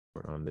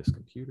We're on this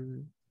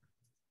computer.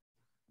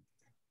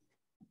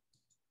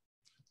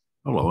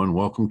 Hello and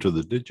welcome to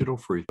the Digital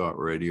Free Thought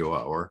Radio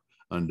Hour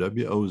on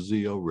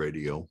WOZO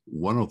Radio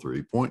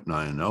 103.9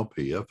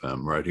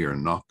 LPFM right here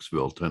in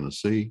Knoxville,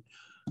 Tennessee.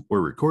 We're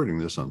recording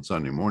this on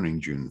Sunday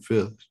morning, June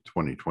 5th,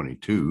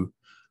 2022.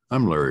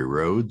 I'm Larry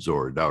Rhodes,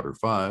 or Doubter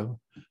 5,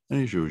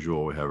 and as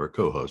usual, we have our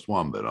co-host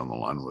Wombat on the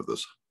line with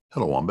us.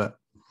 Hello, Wombat.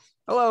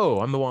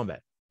 Hello, I'm the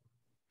Wombat.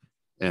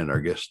 And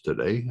our guests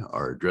today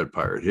are Dread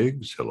Pirate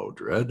Higgs. Hello,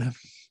 Dread.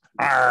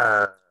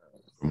 Arr.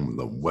 From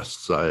the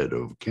west side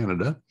of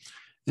Canada.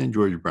 And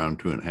George Brown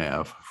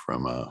 2.5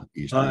 from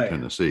Eastern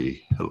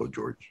Tennessee. Hello,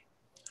 George.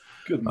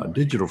 Good morning.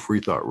 Digital Free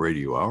Thought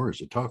Radio Hour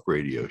is a talk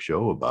radio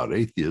show about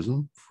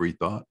atheism, free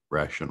thought,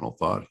 rational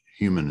thought,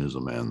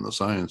 humanism, and the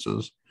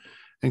sciences.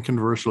 And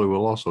conversely,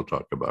 we'll also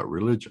talk about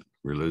religion,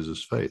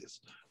 religious faith,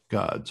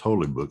 gods,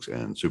 holy books,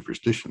 and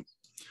superstition.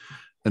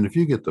 And if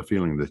you get the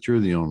feeling that you're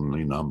the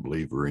only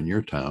non-believer in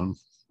your town,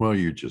 well,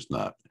 you're just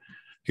not.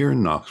 Here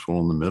in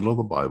Knoxville, in the middle of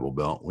the Bible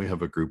Belt, we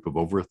have a group of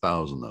over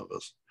 1,000 of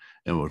us.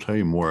 And we'll tell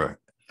you more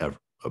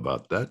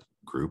about that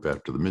group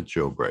after the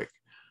mid-show break.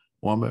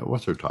 Wombat,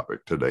 what's our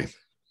topic today?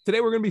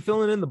 Today, we're going to be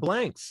filling in the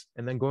blanks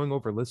and then going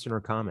over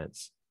listener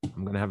comments.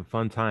 I'm going to have a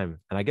fun time.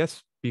 And I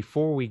guess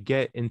before we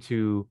get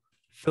into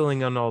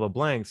filling in all the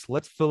blanks,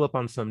 let's fill up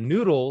on some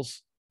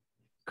noodles,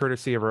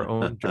 courtesy of our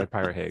own Dread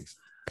Pirate Higgs.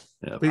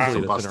 Yeah, Please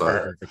lead us in our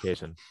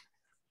identification.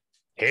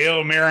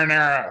 Hail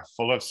marinara,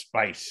 full of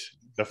spice.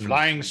 The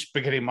flying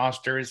spaghetti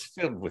monster is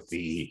filled with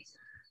thee.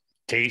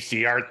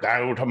 Tasty art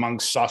thou among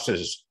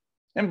sauces,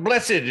 and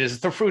blessed is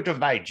the fruit of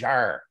thy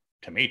jar,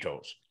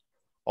 tomatoes,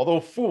 although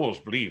fools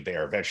believe they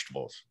are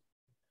vegetables.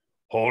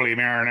 Holy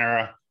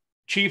marinara,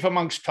 chief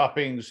amongst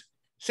toppings,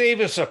 save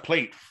us a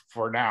plate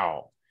for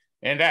now,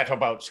 and at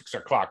about 6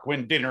 o'clock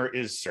when dinner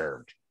is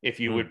served, if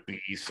you would be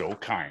so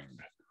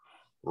kind.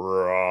 Man.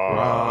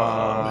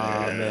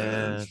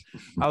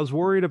 I was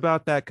worried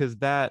about that because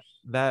that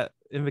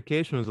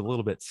invocation was a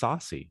little bit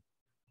saucy.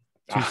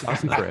 Too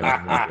saucy for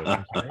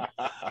everyone.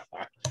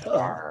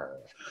 Right?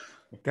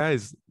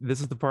 Guys,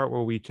 this is the part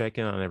where we check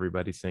in on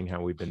everybody, saying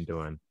how we've been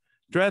doing.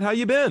 Dread, how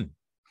you been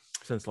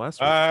since last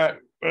week?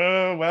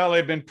 Well,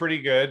 I've been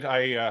pretty good.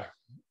 I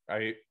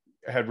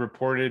had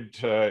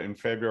reported in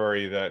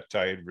February that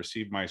I had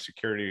received my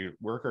security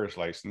workers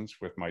license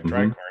with my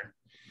drag card.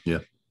 Yeah.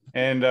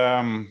 And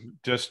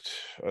just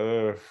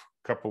a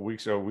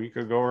week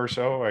ago or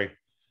so, I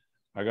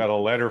got a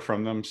letter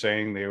from them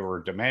saying they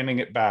were demanding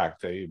it back.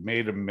 They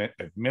made an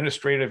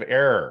administrative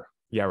error.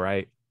 Yeah,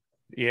 right.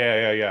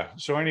 Yeah.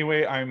 So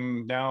anyway,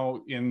 I'm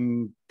now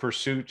in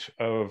pursuit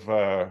of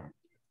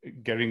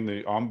getting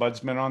the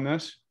ombudsman on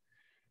this.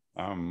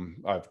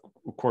 Of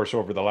course,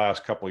 over the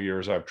last couple of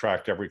years, I've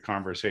tracked every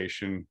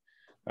conversation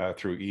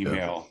through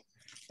email.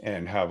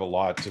 And have a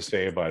lot to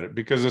say about it,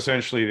 because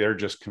essentially they're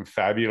just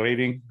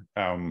confabulating,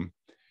 in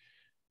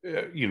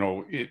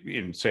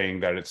saying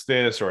that it's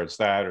this or it's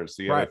that or it's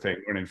the other thing,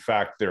 when in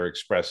fact they're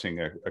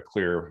expressing a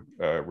clear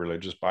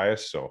religious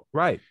bias. So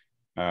so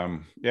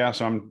I'm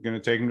going to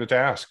take them to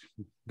task.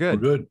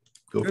 Good. Good.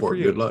 Go for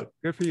it. Good luck.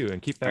 Good for you.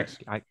 And keep that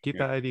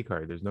that ID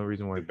card. There's no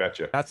reason why. I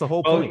betcha. That's the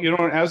whole point.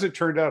 As it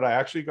turned out, I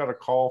actually got a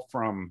call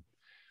from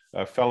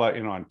a fella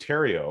in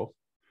Ontario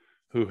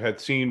who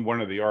had seen one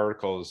of the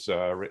articles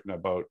written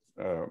about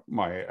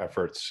my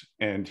efforts,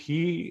 and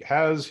he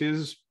has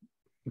his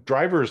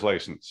driver's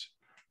license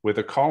with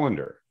a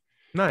colander.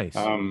 Nice.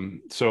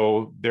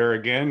 So there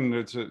again,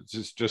 it's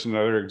just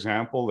another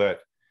example that,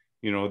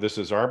 this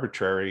is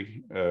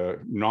arbitrary,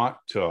 not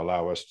to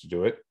allow us to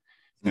do it,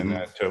 and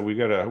that we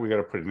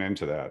gotta put an end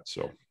to that.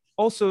 So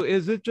also,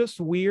 is it just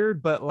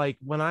weird? But like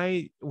when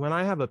I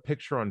have a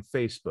picture on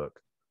Facebook,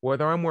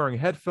 whether I'm wearing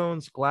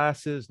headphones,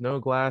 glasses, no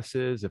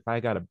glasses, if I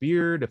got a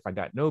beard, if I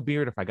got no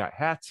beard, if I got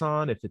hats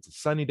on, if it's a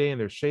sunny day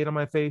and there's shade on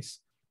my face,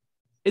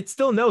 it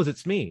still knows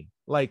it's me.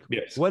 Like,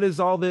 What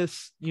is all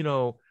this,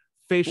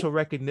 facial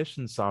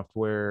recognition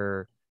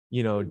software,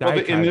 and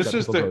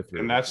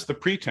that's the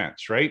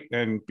pretense, right?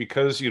 And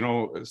because,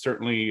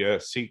 certainly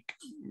Sikh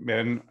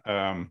men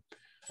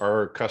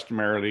are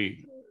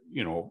customarily,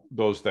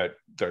 those that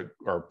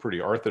are pretty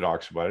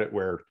orthodox about it,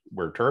 wear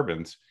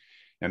turbans.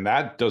 And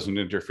that doesn't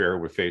interfere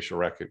with facial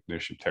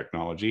recognition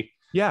technology.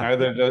 Yeah.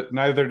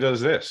 Neither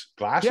does this.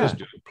 Glasses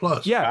do.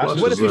 Plus,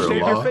 what if you shave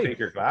your face? Take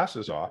your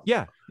glasses off.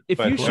 Yeah. If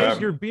you shave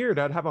your beard,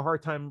 I'd have a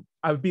hard time.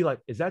 I would be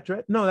like, "Is that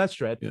Dread? No, that's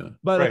Dread." Yeah.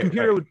 But a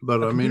computer would.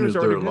 But I mean, is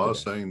there a law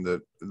saying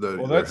that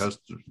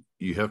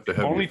you have to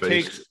have your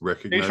face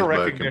recognized facial by a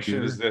recognition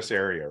computer? is this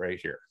area right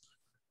here,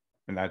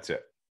 and that's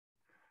it.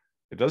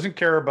 It doesn't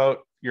care about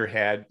your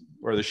head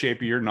or the shape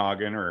of your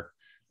noggin or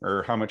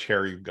how much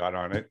hair you've got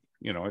on it.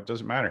 It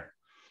doesn't matter.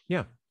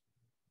 Yeah.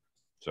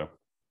 So,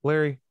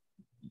 Larry,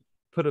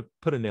 put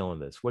a nail in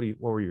this. What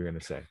were you going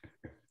to say?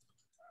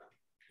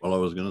 Well, I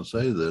was going to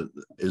say that,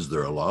 is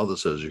there a law that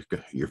says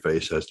your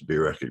face has to be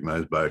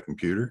recognized by a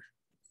computer?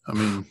 I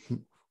mean,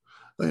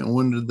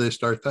 when did they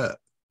start that?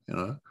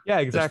 Yeah,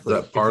 exactly.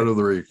 Is that part of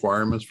the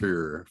requirements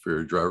for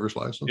your driver's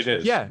license? It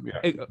is. Yeah.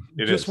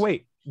 Just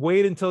wait.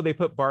 wait until they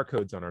put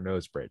barcodes on our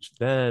nose bridge.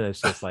 Then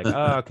it's just like,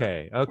 oh,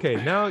 okay.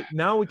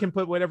 Now we can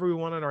put whatever we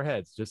want on our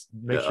heads. Just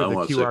make sure the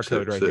QR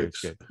code right here is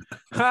good.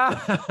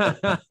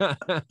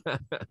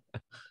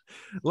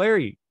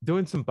 Larry,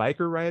 doing some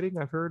biker riding,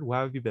 I've heard.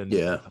 How have you been?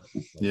 Yeah.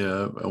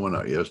 I went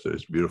out yesterday.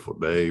 It's a beautiful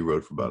day.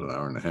 Rode for about an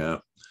hour and a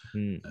half.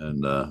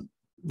 And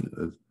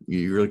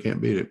you really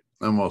can't beat it.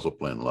 I'm also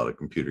playing a lot of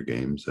computer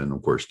games and,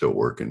 of course, still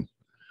working.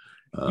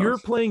 You're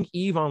playing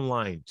EVE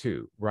Online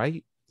too,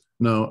 right?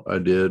 No, I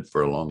did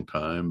for a long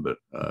time, but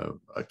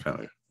I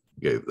kind of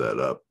gave that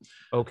up.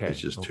 Okay. It's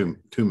just too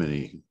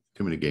many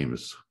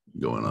games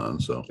going on.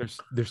 So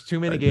there's too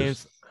many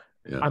games.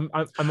 I'm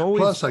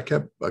always. Plus, I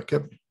kept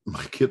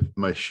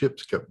my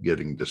ships kept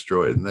getting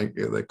destroyed, and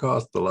they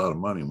cost a lot of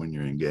money when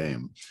you're in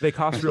game. They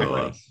cost real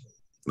money.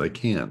 They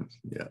can.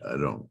 Yeah, I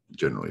don't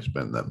generally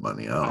spend that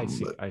money on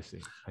them. I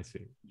see.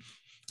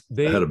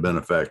 I had a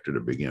benefactor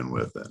to begin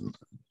with. And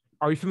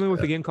are you familiar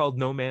with a game called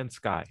No Man's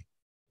Sky?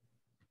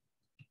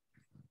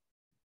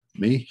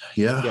 Me?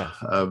 Yeah.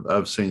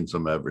 I've seen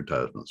some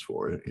advertisements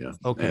for it. Yeah.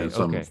 Okay. And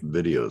some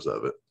videos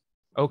of it.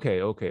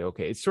 Okay.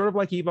 It's sort of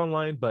like EVE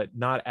Online, but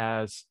not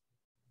as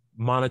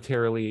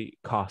monetarily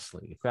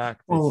costly. In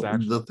fact,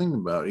 the thing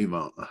about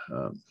EVE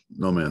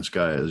No Man's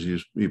Sky is you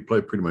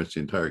play pretty much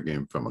the entire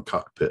game from a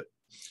cockpit.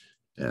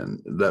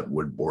 And that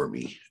would bore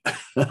me.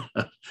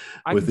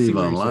 With EVE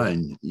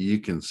Online, you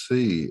can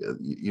see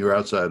you're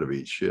outside of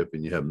each ship,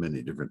 and you have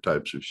many different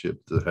types of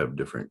ships that have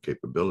different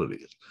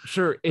capabilities.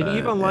 Sure. In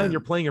EVE Online, you're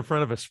playing in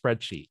front of a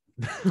spreadsheet.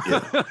 You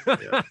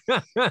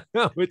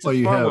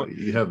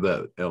have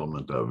that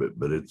element of it,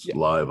 but it's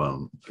live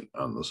on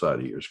the side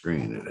of your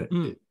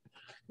screen.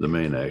 The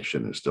main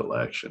action is still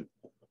action.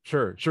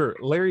 Sure.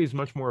 Larry is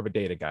much more of a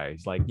data guy.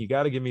 He's like, you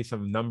got to give me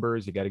some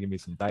numbers. You got to give me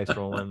some dice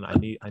rolling.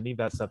 I need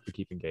that stuff to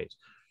keep engaged.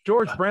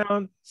 George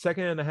Brown,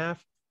 second and a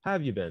half. How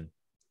have you been?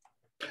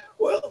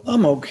 Well,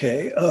 I'm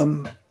okay.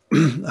 I'm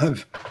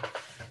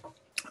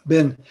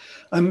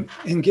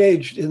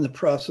engaged in the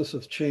process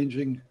of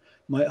changing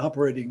my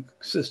operating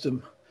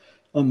system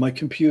on my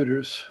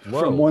computers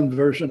from one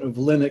version of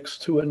Linux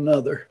to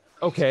another.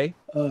 Okay.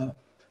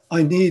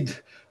 I need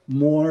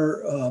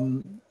more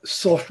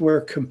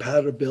software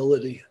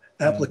compatibility,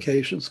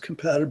 applications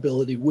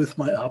compatibility with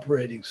my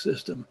operating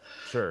system.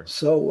 Sure.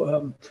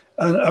 So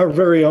and our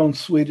very own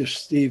Swedish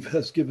Steve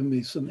has given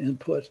me some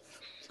input.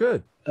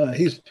 Good.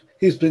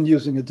 He's been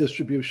using a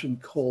distribution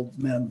called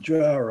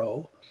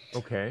Manjaro.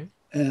 Okay.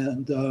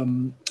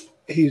 And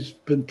he's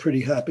been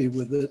pretty happy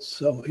with it.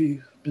 So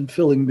he's been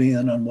filling me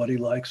in on what he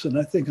likes. And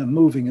I think I'm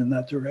moving in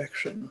that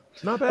direction.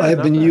 Not bad. I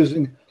have been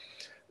using,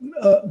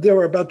 there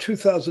are about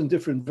 2,000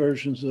 different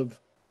versions of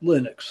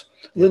Linux.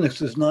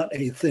 Linux is not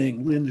a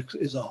thing. Linux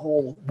is a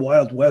whole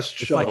Wild West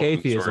show. It's like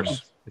atheism.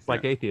 It's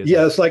like atheism.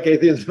 Yeah, it's like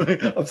atheism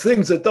of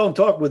things that don't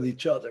talk with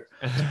each other.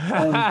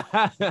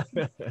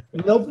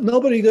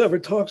 Nobody ever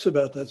talks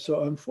about that.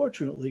 So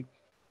unfortunately,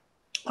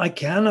 I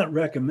cannot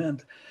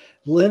recommend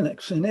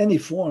Linux in any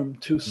form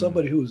to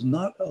somebody who's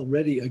not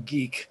already a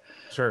geek.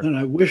 Sure. And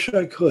I wish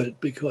I could,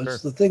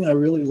 because the thing I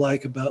really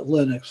like about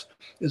Linux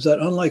is that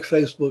unlike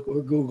Facebook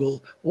or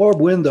Google or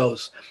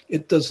Windows,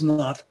 it does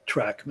not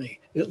track me.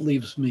 It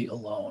leaves me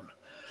alone.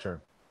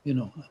 Sure. You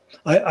know,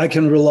 I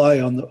can rely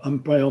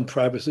on my own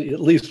privacy, at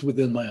least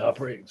within my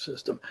operating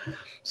system.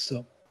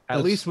 So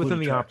at least within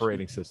the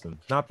operating system.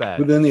 Not bad.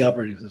 Within the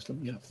operating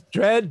system, yeah.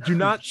 Dredd, do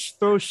not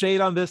throw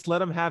shade on this.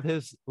 Let him have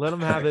his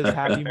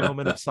happy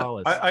moment of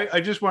solace. I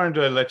just wanted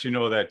to let you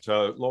know that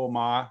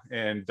Loma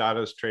and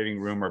Dada's Trading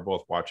Room are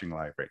both watching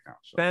live right now.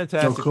 So.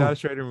 Fantastic. Cool. Dada's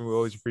Trading Room, we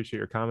always appreciate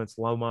your comments.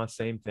 Loma,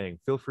 same thing.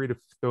 Feel free to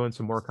throw in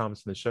some more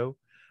comments in the show.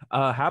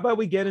 How about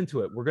we get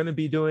into it? We're going to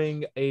be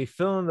doing a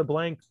fill in the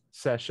blank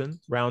session,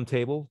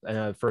 roundtable,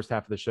 first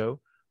half of the show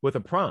with a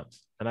prompt.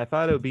 And I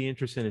thought it would be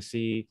interesting to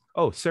see.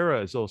 Oh,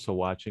 Sarah is also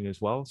watching as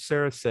well.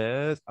 Sarah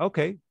says,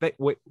 okay,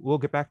 wait, we'll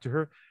get back to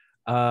her.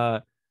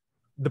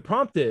 The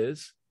prompt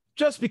is,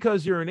 just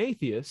because you're an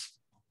atheist,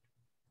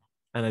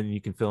 and then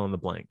you can fill in the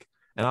blank.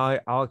 And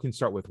I can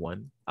start with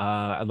one.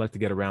 I'd like to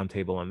get a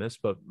roundtable on this,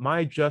 but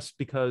my just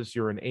because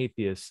you're an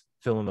atheist,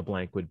 fill in the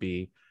blank would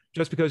be,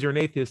 just because you're an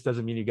atheist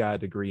doesn't mean you got a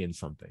degree in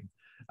something.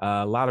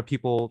 A lot of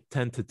people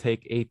tend to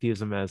take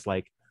atheism as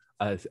like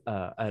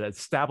an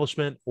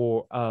establishment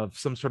or of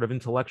some sort of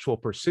intellectual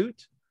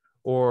pursuit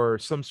or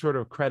some sort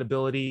of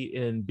credibility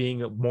in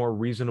being a more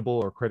reasonable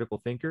or critical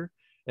thinker.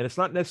 And it's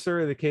not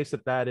necessarily the case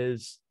that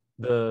is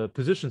the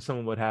position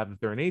someone would have if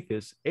they're an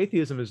atheist.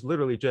 Atheism is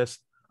literally just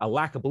a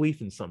lack of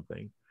belief in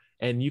something.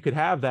 And you could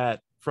have that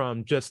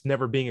from just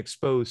never being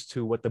exposed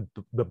to what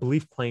the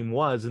belief claim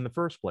was in the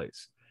first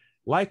place.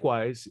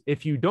 Likewise,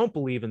 if you don't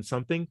believe in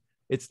something,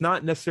 it's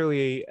not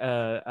necessarily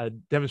a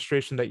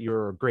demonstration that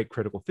you're a great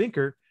critical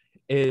thinker.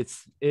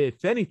 It's,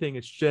 if anything,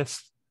 it's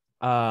just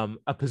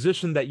a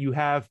position that you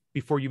have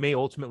before you may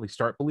ultimately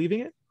start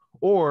believing it,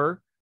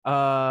 or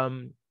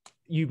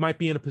you might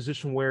be in a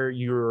position where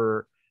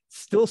you're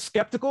still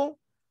skeptical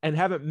and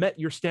haven't met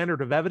your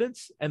standard of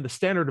evidence, and the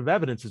standard of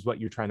evidence is what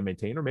you're trying to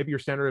maintain, or maybe your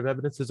standard of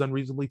evidence is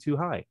unreasonably too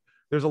high.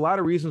 There's a lot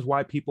of reasons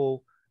why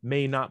people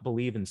may not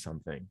believe in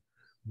something,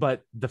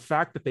 but the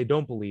fact that they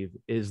don't believe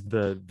is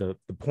the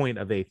point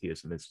of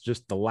atheism. It's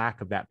just the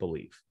lack of that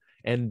belief,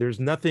 and there's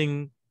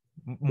nothing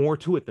more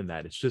to it than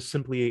that. It's just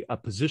simply a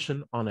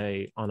position on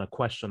a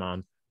question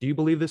on, do you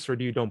believe this or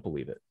do you don't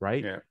believe it,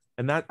 right? Yeah.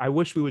 And that, I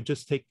wish we would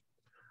just take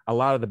a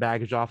lot of the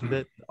baggage off of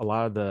it, a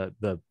lot of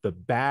the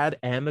bad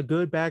and the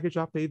good baggage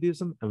off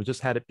atheism, and we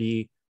just had it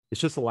be, it's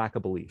just a lack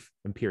of belief,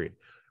 and period.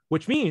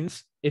 Which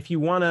means if you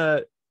want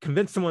to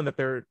convince someone that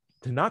they're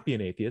to not be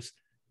an atheist,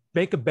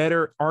 make a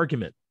better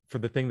argument for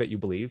the thing that you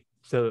believe,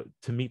 so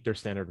to meet their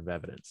standard of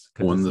evidence.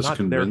 One that's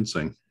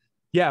convincing.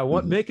 Yeah,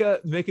 what make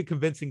a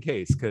convincing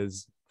case,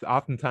 because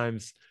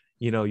oftentimes,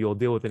 you'll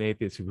deal with an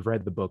atheist who's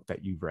read the book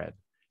that you've read,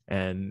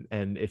 and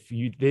if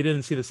they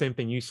didn't see the same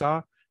thing you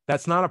saw,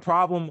 that's not a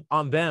problem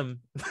on them.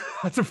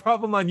 That's a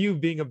problem on you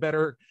being a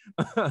better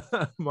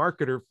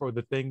marketer for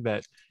the thing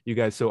that you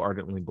guys so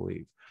ardently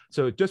believe.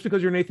 So just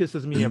because you're an atheist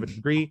doesn't mean you have a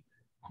degree.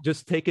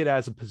 Just take it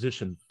as a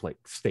position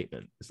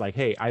statement. It's like,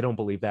 hey, I don't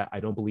believe that. I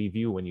don't believe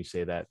you when you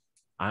say that.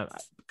 I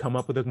come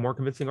up with a more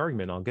convincing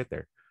argument. I'll get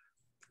there.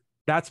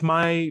 That's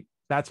my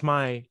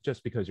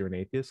just because you're an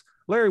atheist.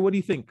 Larry, what do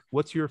you think?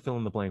 What's your fill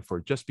in the blank for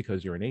just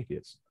because you're an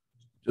atheist?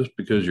 Just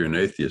because you're an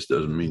atheist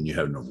doesn't mean you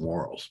have no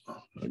morals.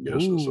 I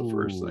guess that's the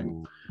first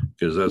thing,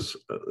 because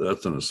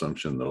that's an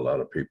assumption that a lot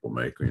of people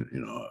make.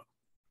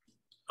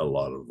 A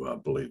lot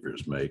of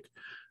believers make,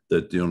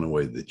 that the only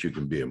way that you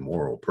can be a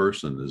moral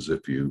person is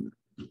if you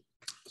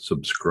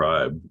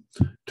subscribe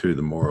to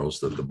the morals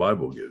that the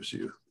Bible gives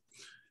you.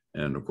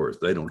 And of course,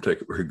 they don't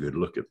take a very good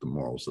look at the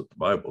morals that the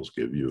Bibles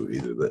give you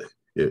either.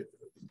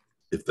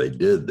 If they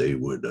did, they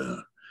would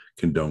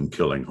condone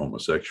killing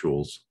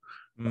homosexuals,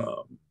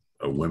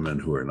 women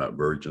who are not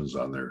virgins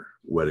on their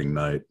wedding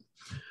night,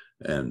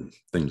 and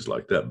things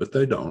like that. But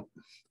they don't,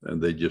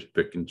 and they just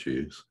pick and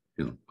choose.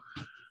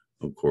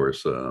 Of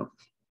course,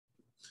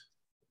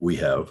 we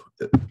have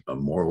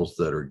morals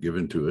that are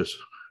given to us,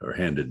 are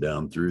handed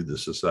down through the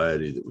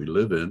society that we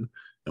live in,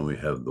 and we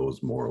have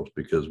those morals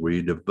because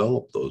we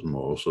develop those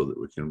morals so that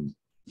we can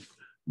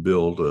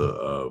build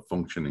a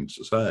functioning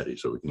society,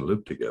 so we can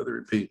live together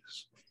in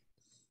peace.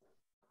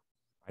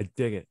 I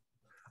dig it.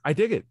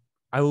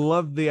 I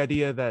love the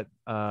idea that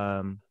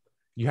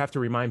you have to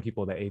remind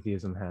people that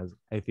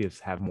atheists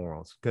have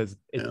morals, because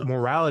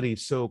morality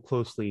is so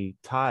closely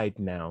tied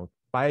now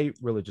by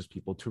religious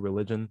people to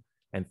religion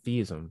and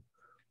theism,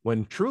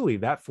 when truly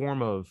that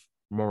form of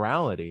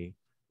morality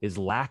is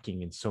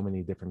lacking in so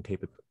many different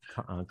concepts.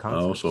 I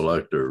also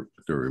like to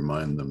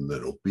remind them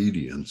that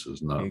obedience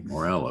is not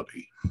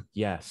morality.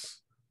 Yes.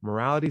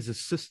 Morality is a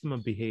system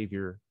of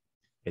behavior.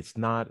 It's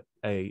not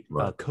a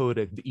code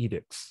of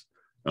edicts.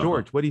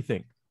 George, what do you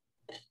think?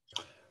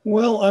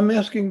 Well, I'm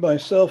asking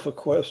myself a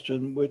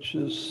question, which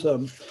is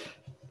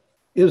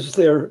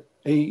there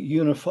a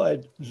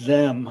unified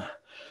them?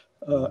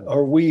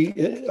 Are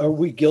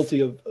we guilty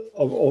of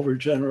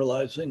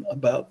overgeneralizing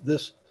about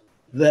this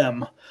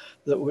them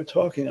that we're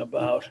talking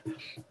about?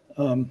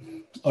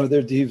 Are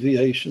there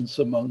deviations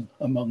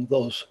among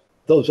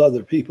those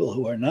other people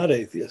who are not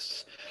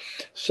atheists?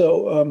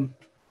 So,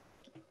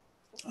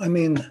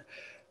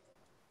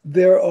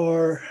 there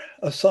are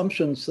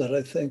assumptions that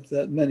I think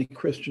that many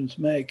Christians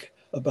make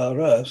about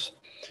us.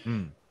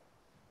 And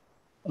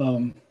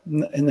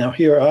now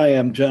here I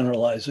am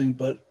generalizing,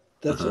 but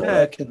that's all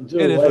I can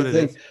do. I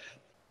think,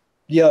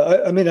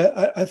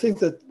 I think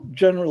that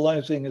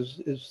generalizing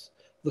is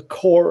the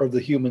core of the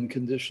human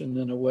condition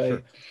in a way.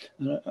 Sure.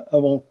 And I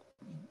won't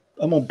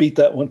beat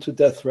that one to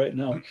death right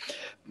now,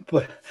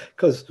 but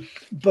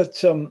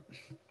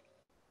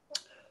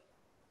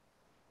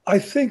I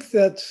think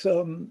that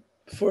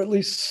for at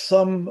least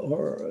some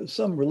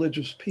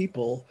religious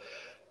people,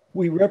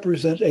 we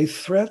represent a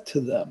threat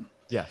to them.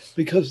 Yes,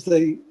 because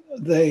they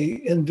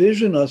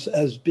envision us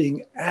as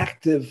being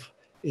active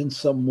in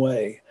some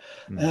way,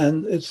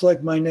 and it's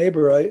like my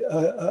neighbor.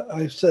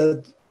 I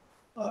said,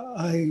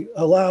 I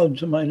allowed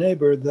to my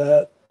neighbor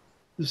that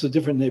this is a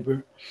different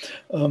neighbor,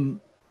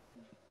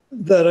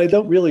 that I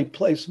don't really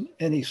place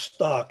any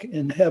stock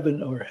in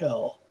heaven or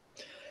hell,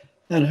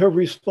 and her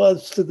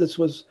response to this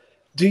was,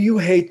 "Do you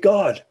hate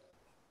God?"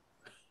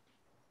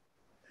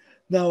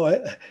 Now,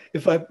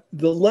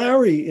 the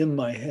Larry in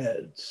my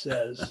head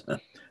says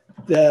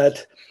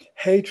that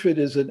hatred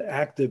is an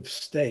active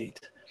state,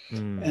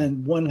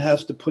 and one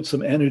has to put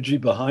some energy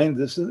behind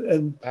this.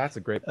 And that's a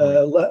great point.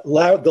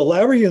 The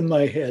Larry in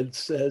my head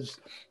says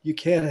you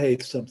can't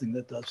hate something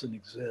that doesn't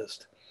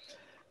exist.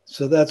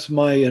 So that's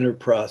my inner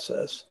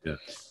process. Yeah.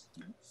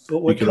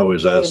 But you can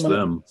always ask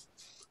them.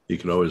 You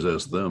can always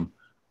ask them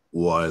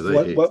why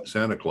they hate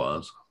Santa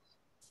Claus.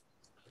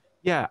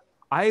 Yeah.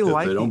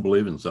 If they don't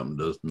believe in something,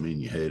 doesn't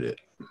mean you hate it.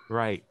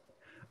 Right.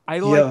 I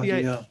really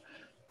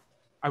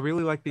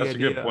like the That's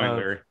idea a good point,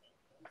 Larry.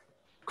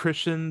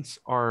 Christians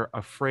are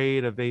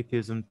afraid of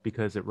atheism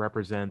because it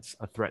represents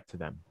a threat to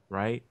them,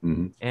 right?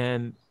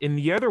 And in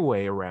the other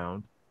way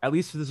around, at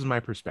least this is my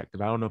perspective,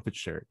 I don't know if it's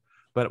shared,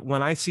 But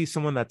when I see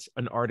someone that's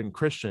an ardent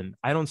Christian,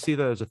 I don't see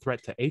that as a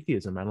threat to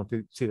atheism. I don't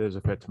see that as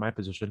a threat to my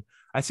position.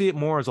 I see it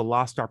more as a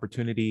lost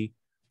opportunity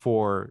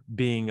for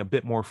being a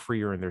bit more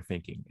freer in their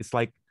thinking. It's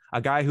like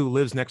a guy who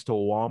lives next to a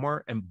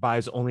Walmart and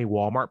buys only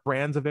Walmart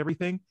brands of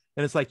everything.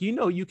 And it's like,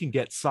 you can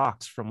get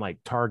socks from like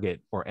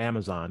Target or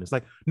Amazon. It's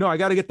like, no, I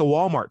got to get the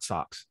Walmart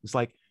socks. It's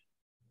like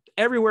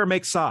everywhere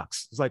makes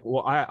socks. It's like,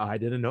 well, I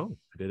didn't know.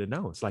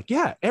 It's like,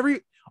 yeah,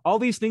 all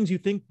these things you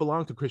think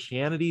belong to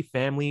Christianity,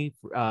 family,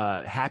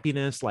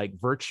 happiness, like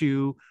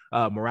virtue,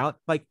 morality,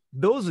 like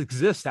those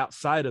exist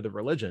outside of the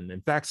religion.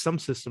 In fact, some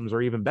systems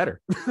are even better,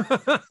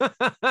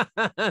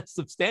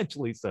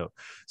 substantially so.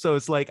 So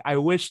it's like, I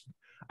wish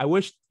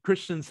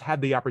Christians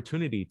had the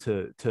opportunity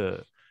to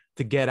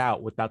get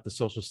out without the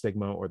social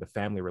stigma or the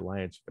family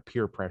reliance, the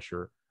peer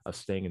pressure of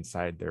staying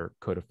inside their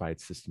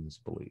codified systems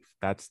of belief.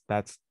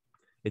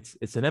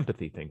 It's an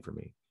empathy thing for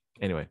me.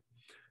 Anyway,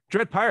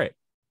 Dread Pirate.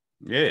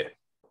 Yeah.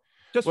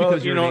 Just well,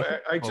 because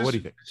what do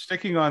you think?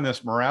 Sticking on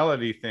this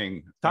morality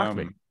thing, talk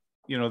to me.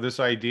 This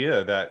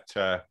idea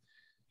that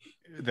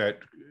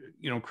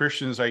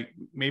Christians,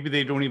 maybe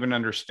they don't even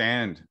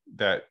understand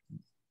that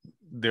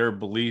their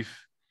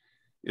belief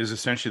is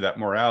essentially that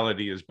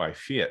morality is by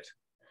fiat.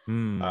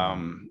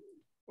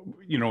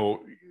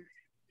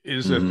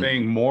 Is a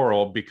thing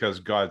moral because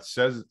God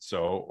says it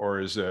so, or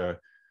is a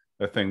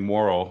thing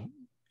moral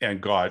and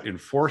God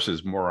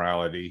enforces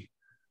morality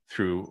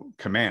through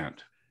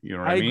command? You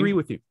know what I mean? Agree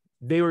with you.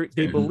 They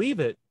believe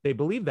it. They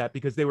believe that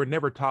because they were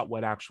never taught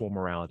what actual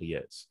morality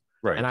is.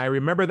 Right. And I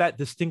remember that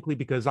distinctly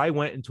because I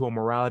went into a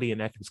morality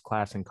and ethics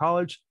class in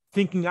college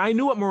thinking I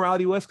knew what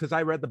morality was because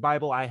I read the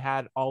Bible. I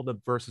had all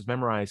the verses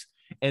memorized.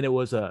 And it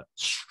was a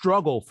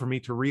struggle for me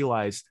to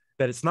realize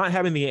that it's not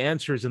having the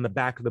answers in the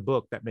back of the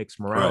book that makes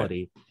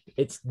morality. Right.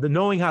 It's the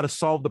knowing how to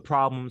solve the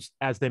problems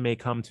as they may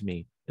come to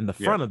me in the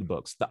front of the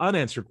books, the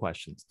unanswered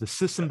questions, the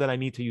system that I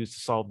need to use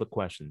to solve the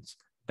questions.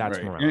 That's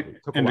right. Morality.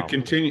 And to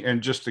continue, and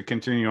just to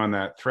continue on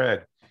that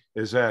thread,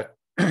 is that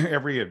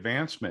every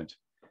advancement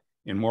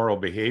in moral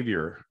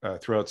behavior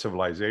throughout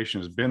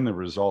civilization has been the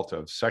result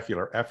of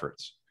secular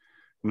efforts,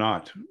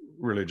 not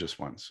religious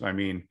ones. I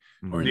mean,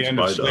 the end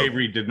of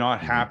slavery did not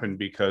happen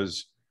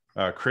because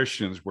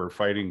Christians were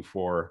fighting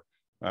for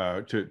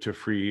to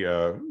free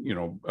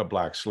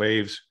black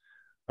slaves.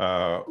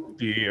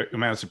 The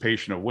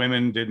emancipation of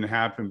women didn't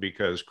happen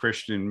because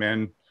Christian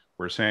men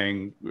were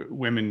saying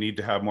women need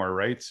to have more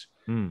rights.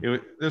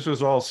 This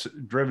was all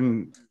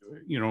driven,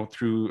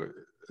 through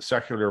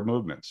secular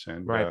movements,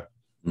 and right.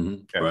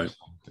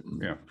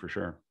 Yeah, for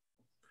sure.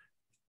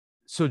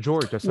 So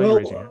George, that's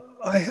well,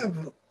 I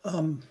have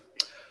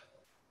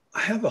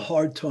a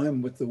hard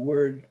time with the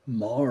word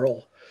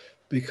moral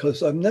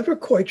because I'm never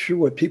quite sure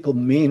what people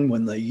mean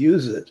when they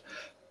use it.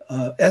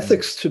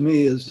 Ethics to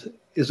me is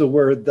a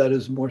word that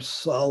is more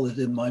solid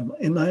in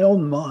my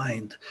own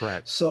mind.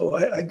 Correct. So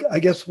I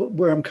guess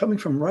where I'm coming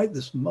from right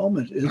this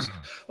moment is,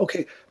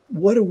 okay,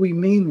 what do we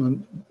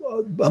mean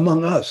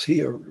among us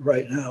here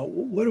right now?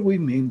 What do we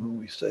mean when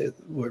we say the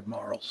word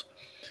morals?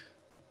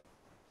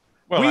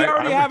 Well, we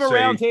already have a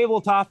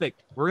roundtable topic.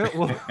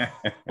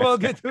 We'll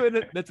get to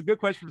it. That's a good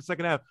question for the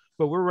second half,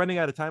 but we're running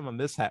out of time on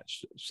this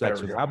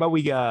section. How about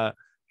we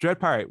Dread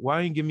Pirate? Why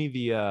don't you give me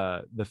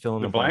the fill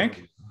in the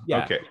blank?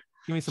 Yeah. Okay.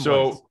 Give me some.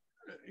 Blanks.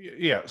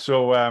 Yeah.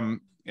 So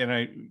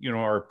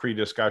our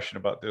pre-discussion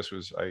about this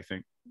was, I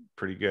think,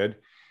 pretty good.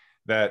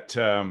 That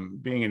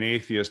being an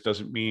atheist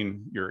doesn't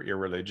mean you're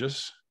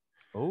irreligious.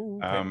 Oh.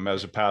 Okay.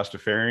 As a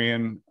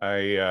Pastafarian,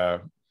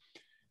 I'm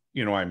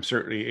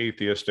certainly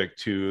atheistic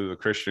to the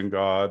Christian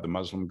God, the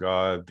Muslim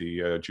God,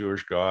 the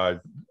Jewish God,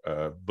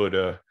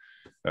 Buddha,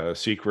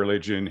 Sikh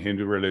religion,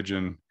 Hindu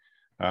religion.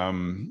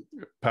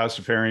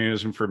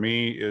 Pastafarianism for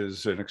me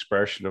is an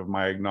expression of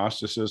my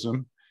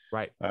agnosticism,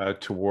 right,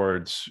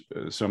 towards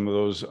some of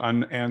those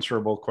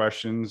unanswerable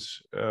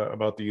questions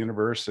about the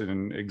universe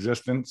and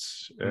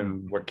existence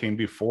and what came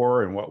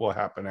before and what will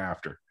happen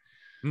after.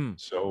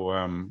 So,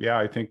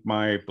 I think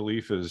my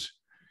belief is,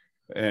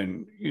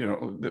 and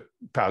the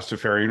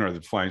Pastafarian or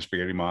the flying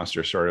spaghetti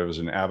monster sort of as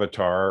an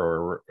avatar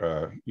or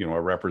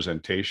a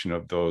representation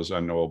of those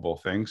unknowable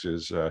things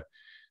is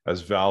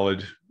as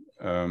valid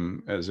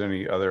as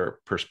any other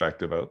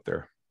perspective out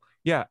there.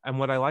 Yeah, and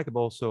what I like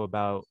also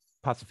about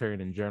Pastafarian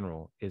in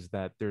general is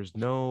that there's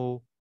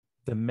no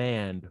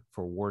demand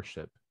for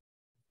worship,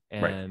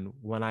 and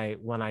right.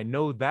 when I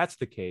know that's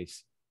the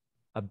case,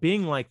 a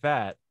being like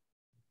that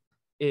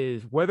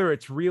is, whether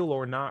it's real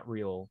or not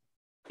real,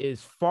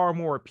 is far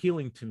more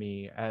appealing to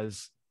me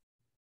as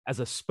a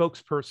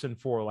spokesperson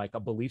for like a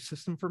belief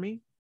system for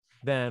me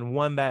than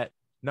one that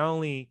not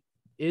only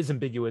is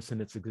ambiguous in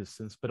its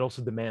existence but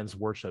also demands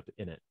worship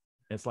in it.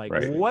 And it's like,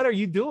 right. What are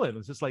you doing?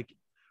 It's just like,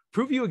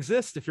 prove you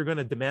exist if you're going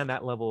to demand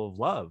that level of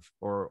love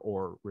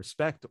or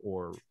respect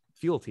or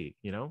fealty,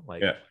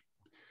 like. Yeah.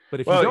 But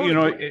if you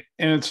don't,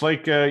 and it's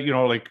like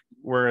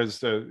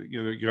whereas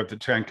you have the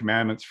 10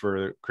 Commandments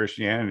for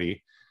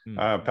Christianity.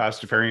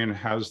 Pastafarian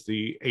has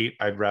the 8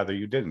 I'd rather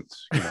you didn't.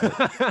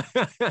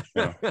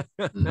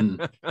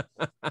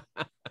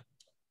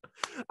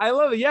 I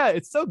love it. Yeah,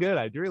 it's so good.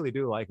 I really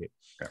do like it.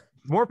 Yeah.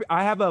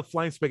 I have a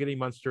Flying Spaghetti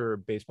Monster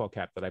baseball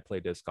cap that I play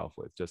disc golf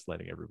with, just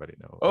letting everybody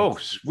know. Oh,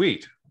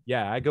 sweet.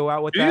 Yeah, I go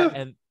out with Do that. you?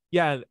 And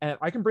yeah, and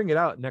I can bring it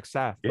out next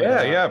Saturday.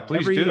 Yeah,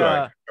 please do.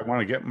 I want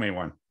to get me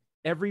one.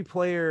 Every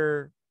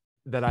player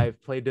that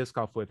I've played disc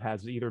golf with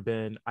has either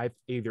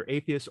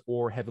atheist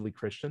or heavily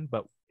Christian,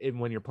 but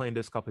when you're playing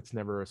disc golf, it's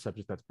never a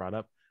subject that's brought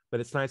up. But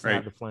it's nice to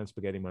have the Flying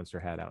Spaghetti Monster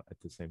hat out at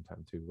the same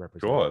time to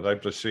represent. Cool. I'd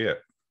like to see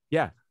it.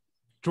 Yeah.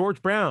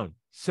 George Brown,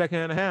 second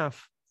and a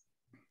half.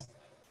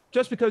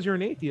 Just because you're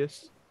an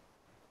atheist.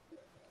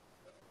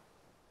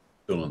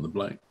 Fill in the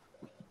blank.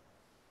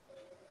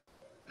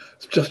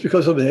 Just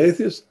because I'm an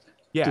atheist?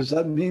 Yeah. Does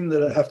that mean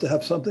that I have to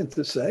have something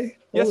to say?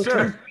 Yes,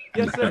 sir.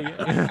 Yes,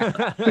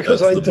 sir.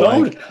 Because I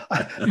don't.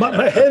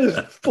 My head is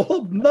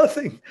full of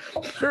nothing.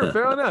 Sure,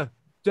 fair enough.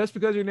 Just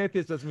because you're an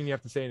atheist doesn't mean you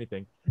have to say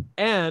anything.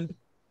 And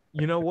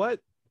you know what?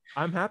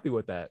 I'm happy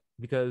with that,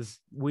 because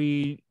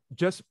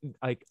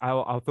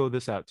I'll throw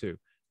this out too.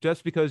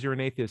 Just because you're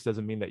an atheist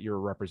doesn't mean that you're a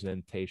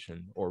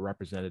representation or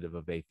representative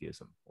of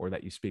atheism, or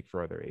that you speak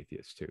for other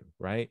atheists too,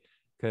 right?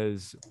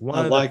 Because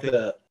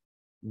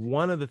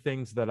one of the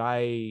things that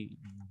I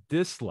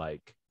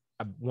dislike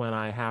when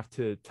I have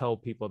to tell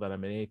people that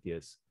I'm an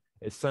atheist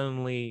is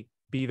suddenly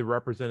be the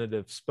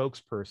representative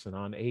spokesperson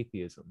on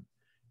atheism.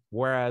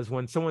 Whereas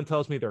when someone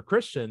tells me they're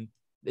Christian,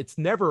 it's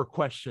never a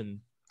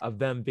question of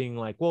them being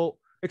like, well,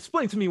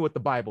 explain to me what the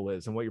Bible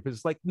is and what your business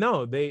is. Like,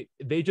 no, they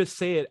just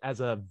say it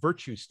as a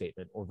virtue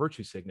statement or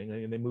virtue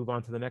signaling, and they move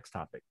on to the next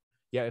topic.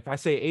 Yeah, if I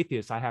say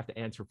atheist, I have to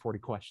answer 40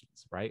 questions,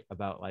 right?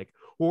 About like,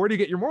 well, where do you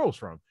get your morals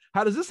from?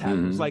 How does this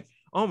happen? Mm-hmm. It's like,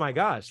 oh my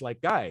gosh,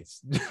 like, guys.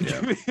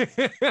 Yeah.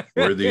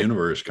 Where the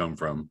universe come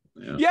from.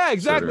 Yeah,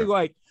 exactly.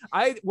 Like,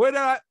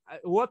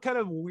 what kind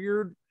of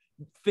weird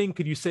thing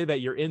could you say that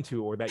you're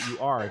into or that you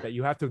are, that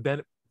you have to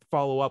then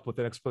follow up with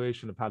an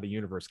explanation of how the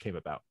universe came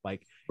about?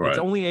 Like, It's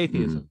only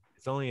atheism. Mm-hmm.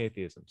 It's only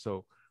atheism.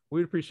 So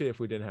we'd appreciate if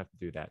we didn't have to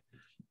do that.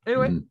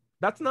 Anyway,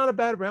 that's not a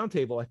bad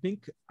roundtable. I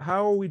think,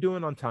 how are we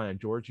doing on time,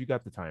 George? You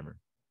got the timer.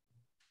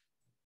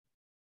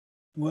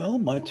 Well,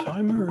 my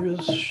timer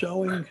is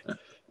showing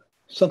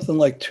something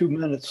like 2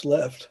 minutes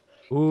left.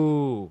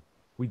 Ooh,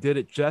 we did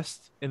it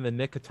just in the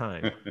nick of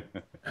time.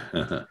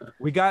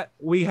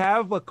 We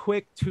have a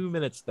quick 2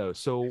 minutes though.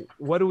 So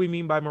what do we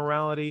mean by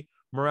morality?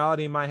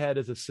 Morality in my head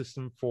is a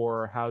system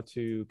for how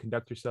to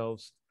conduct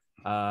yourselves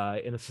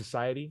in a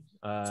society,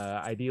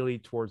 ideally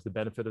towards the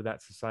benefit of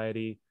that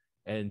society,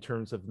 in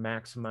terms of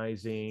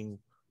maximizing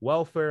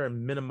welfare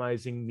and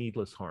minimizing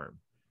needless harm.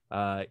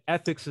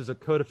 Ethics is a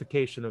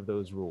codification of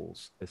those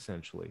rules,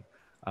 essentially.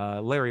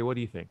 Larry, what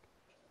do you think?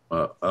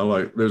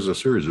 There's a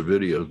series of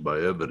videos by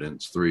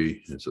Evidence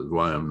 3. It says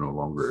why I'm no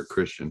longer a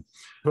Christian.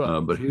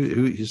 But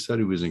he said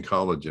he was in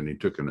college and he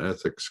took an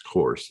ethics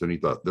course and he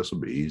thought, this will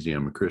be easy.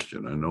 I'm a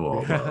Christian. I know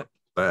all about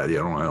that. I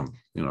don't have,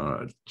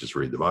 I just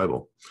read the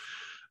Bible.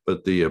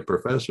 But the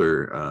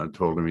professor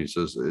told him, he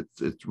says,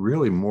 it's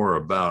really more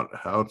about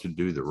how to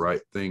do the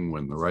right thing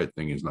when the right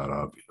thing is not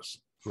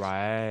obvious.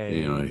 Right.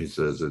 He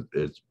says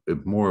it's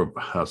more of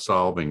how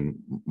solving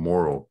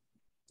moral,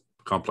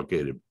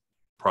 complicated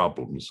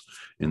problems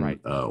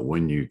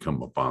when you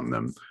come upon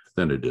them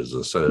than it is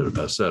a set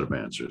of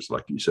answers,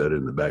 like you said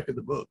in the back of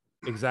the book.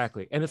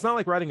 Exactly. And it's not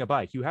like riding a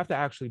bike. You have to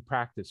actually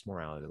practice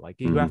morality. Like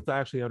you have to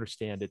actually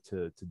understand it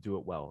to do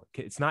it well.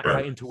 It's not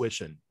by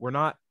intuition. We're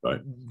not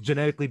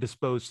genetically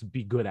disposed to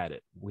be good at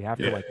it. We have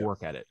to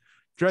work at it.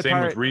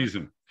 Same with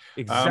reason.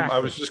 Exactly. I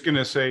was just going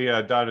to say,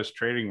 Dada's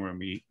trading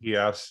room, he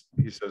says,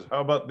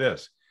 how about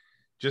this?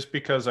 Just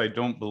because I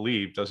don't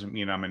believe doesn't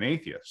mean I'm an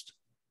atheist.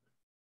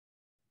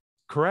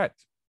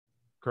 Correct.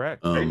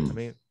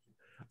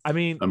 I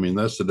mean,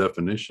 that's the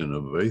definition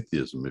of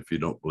atheism. If you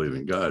don't believe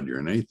in God, you're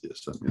an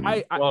atheist.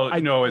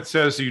 It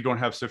says you don't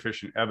have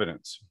sufficient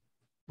evidence.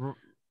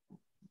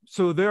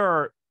 So there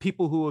are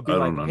people who would be I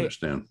don't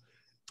understand.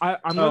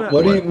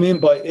 What do you mean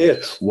by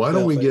it? Why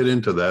don't we get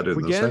into that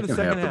in the second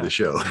half of the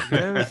show?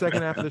 In the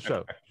second half of the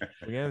show.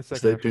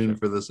 Stay tuned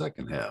for the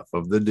second half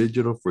of the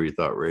Digital Free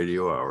Thought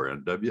Radio Hour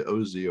on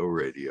WOZO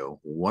Radio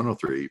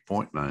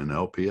 103.9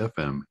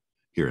 LPFM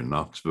here in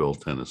Knoxville,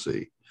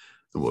 Tennessee.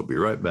 And we'll be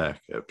right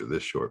back after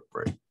this short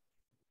break.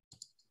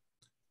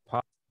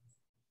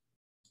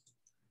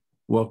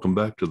 Welcome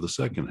back to the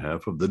second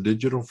half of the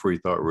Digital Free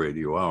Thought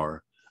Radio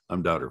Hour.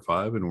 I'm Dr.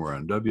 Five, and we're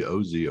on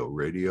WOZO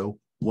Radio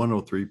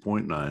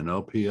 103.9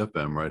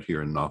 LPFM right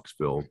here in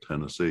Knoxville,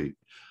 Tennessee.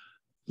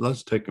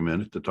 Let's take a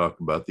minute to talk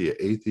about the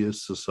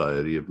Atheist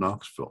Society of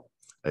Knoxville.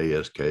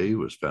 ASK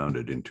was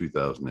founded in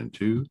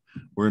 2002.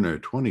 We're in our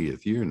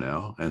 20th year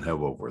now and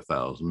have over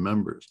 1,000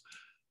 members.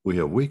 We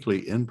have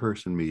weekly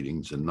in-person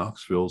meetings in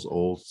Knoxville's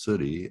Old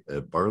City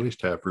at Barley's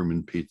Tap Room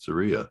and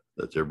Pizzeria.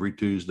 That's every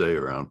Tuesday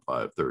around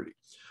 5:30.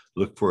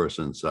 Look for us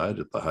inside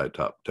at the high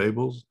top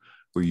tables.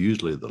 We're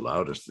usually the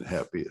loudest and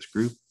happiest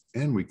group,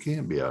 and we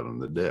can be out on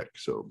the deck,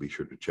 so be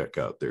sure to check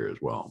out there as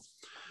well.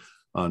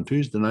 On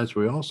Tuesday nights,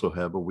 we also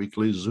have a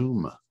weekly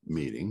Zoom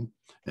meeting,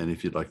 and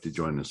if you'd like to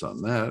join us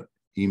on that,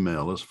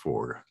 email us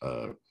for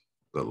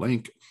the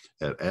link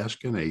at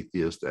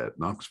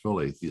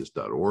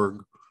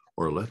askanatheist@knoxvilleatheist.org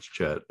or let's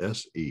chat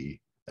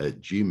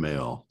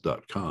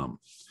se@gmail.com.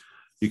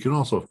 You can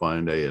also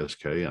find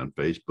ASK on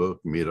Facebook,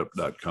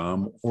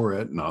 meetup.com, or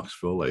at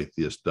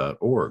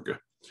knoxvilleatheist.org.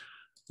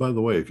 By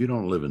the way, if you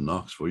don't live in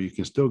Knoxville, you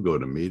can still go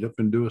to Meetup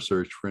and do a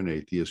search for an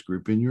atheist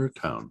group in your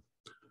town.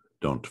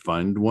 Don't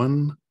find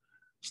one?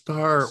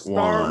 Start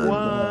one.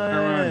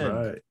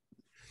 Right.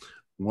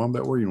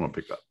 Wombat, where do you want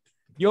to pick up?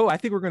 Yo, I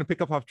think we're going to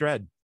pick up off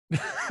Dread.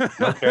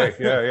 Okay.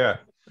 Yeah.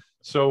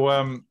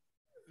 So,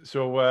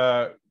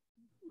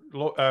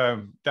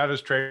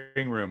 Dada's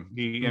Trading Room,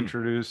 he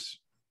introduced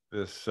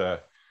this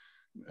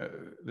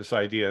this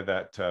idea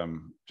that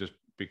just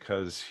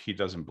because he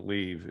doesn't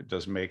believe, it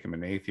doesn't make him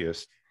an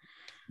atheist.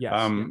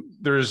 Yes.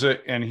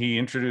 And he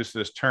introduced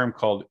this term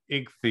called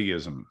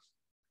ichtheism.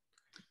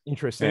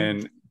 Interesting.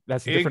 And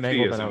that's a different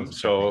angle than I was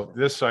expecting. So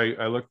this,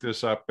 I looked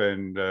this up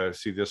and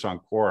see this on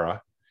Quora.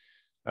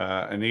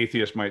 An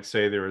atheist might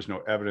say there is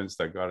no evidence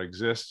that God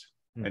exists.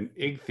 An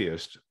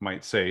ichtheist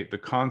might say the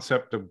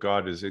concept of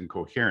God is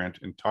incoherent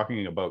and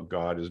talking about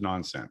God is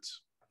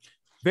nonsense.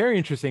 Very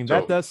interesting.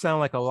 That does sound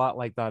like a lot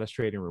like Dada's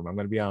Trading Room. I'm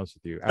going to be honest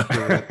with you.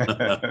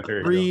 After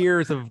 3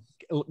 years of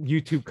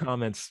YouTube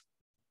comments,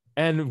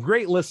 and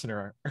great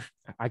listener,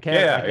 I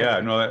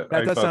can't. No,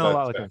 that does sound a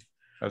lot like him.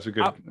 That's a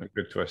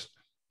good twist.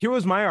 Here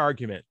was my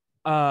argument.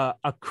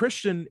 A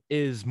Christian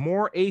is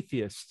more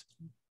atheist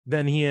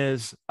than he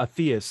is a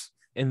theist,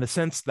 in the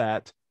sense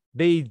that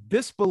they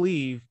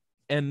disbelieve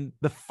in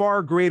the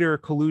far greater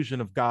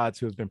collusion of gods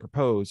who have been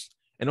proposed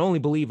and only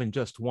believe in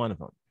just one of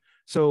them.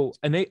 So,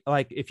 and they,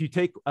 like, if you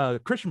take a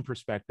Christian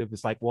perspective,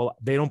 it's like, well,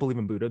 they don't believe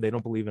in Buddha, they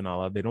don't believe in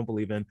Allah, they don't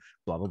believe in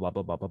blah blah blah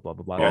blah blah blah blah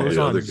blah. All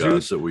the other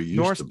gods that we used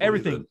Norse, to believe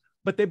everything, in.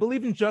 but they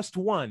believe in just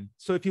one.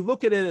 So if you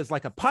look at it as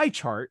like a pie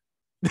chart,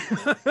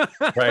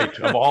 right,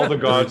 of all the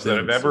gods that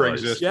have ever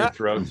existed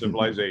throughout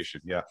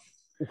civilization,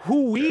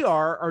 who we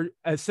are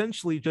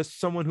essentially just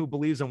someone who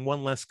believes in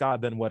one less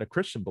God than what a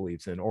Christian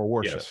believes in or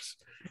worships.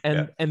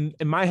 And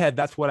in my head,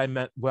 that's what I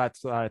meant.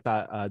 That's what I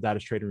thought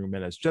Dada's Trading Room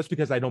meant. Is just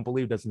because I don't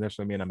believe doesn't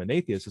necessarily mean I'm an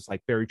atheist. It's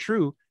like very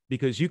true,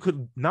 because you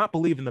could not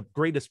believe in the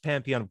greatest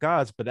pantheon of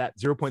gods, but that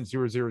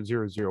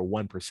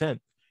 0.00001%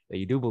 that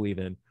you do believe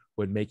in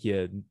would make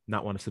you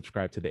not want to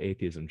subscribe to the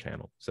atheism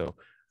channel. So,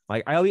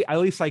 like, at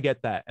least I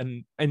get that.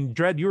 And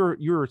Dredd,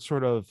 you're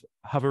sort of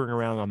hovering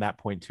around on that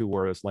point too,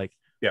 where it's like,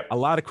 a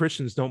lot of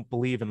Christians don't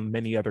believe in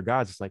many other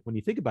gods. It's like, when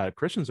you think about it,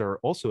 Christians are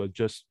also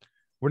just,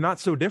 we're not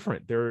so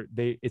different.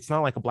 It's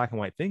not like a black and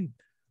white thing.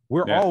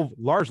 We're all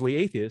largely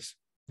atheists.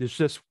 It's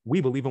just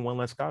we believe in one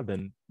less God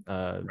than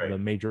the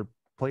major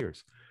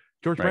players.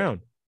 George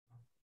Brown.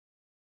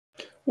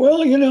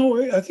 Well,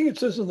 I think it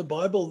says in the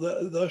Bible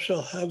that thou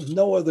shalt have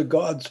no other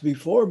gods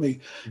before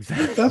me.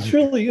 Exactly. That's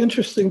really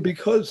interesting,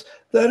 because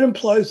that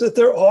implies that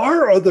there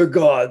are other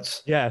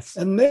gods. Yes.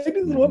 And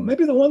maybe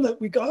the one that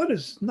we got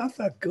is not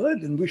that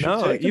good, and we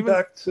should take it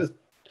back to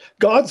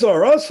gods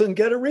are us and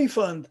get a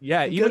refund.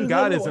 Yeah, even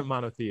God isn't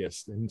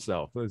monotheist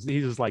himself.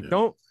 He's just like,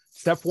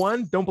 step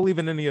one, don't believe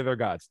in any other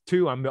gods.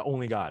 2, I'm the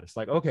only God. It's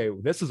like, okay,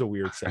 this is a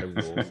weird set of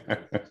rules.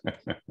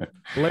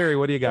 Larry,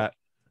 what do you got?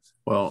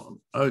 Well,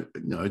 I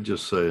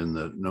just saying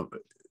that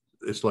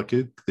it's like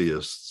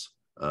atheists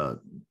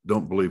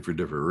don't believe for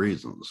different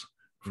reasons.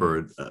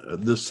 For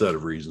this set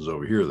of reasons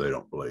over here, they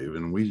don't believe,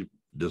 and we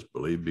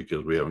disbelieve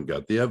because we haven't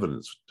got the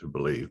evidence to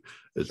believe,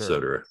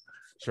 etc.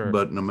 Sure.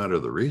 But no matter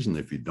the reason,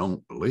 if you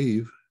don't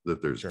believe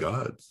that there's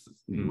God,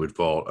 you would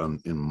fall,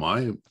 in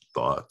my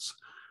thoughts,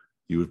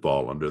 you would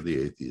fall under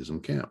the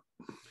atheism camp.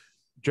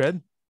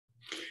 Dredd?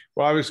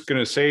 Well, I was going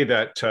to say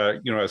that,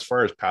 as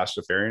far as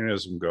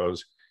pastafarianism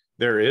goes,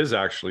 there is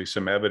actually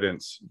some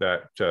evidence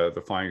that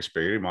the flying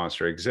spaghetti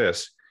monster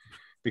exists,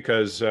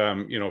 because,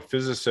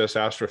 physicists,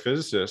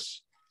 astrophysicists,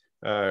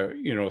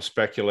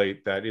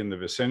 speculate that in the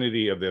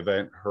vicinity of the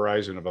event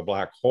horizon of a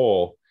black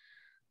hole,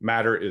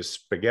 matter is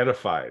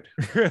spaghettified.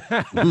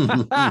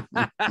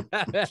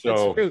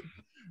 So, true.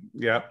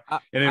 Yeah,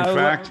 and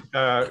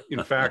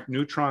in fact,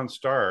 neutron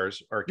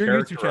stars are your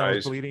characterized. YouTube channel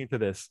is bleeding into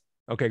this.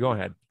 Okay, go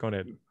ahead.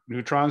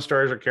 Neutron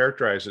stars are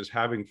characterized as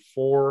having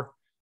 4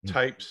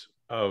 types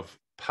of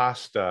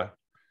pasta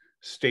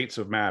states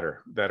of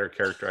matter that are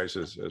characterized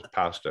as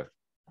pasta,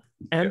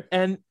 and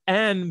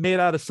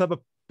made out of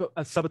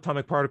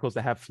subatomic particles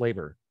that have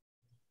flavor.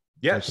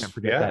 Yes, I can't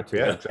forget that too.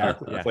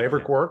 Exactly. Flavor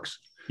quarks.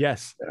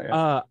 Yes.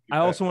 I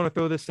also want to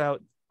throw this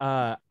out.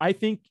 I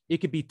think it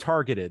could be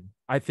targeted.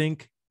 I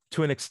think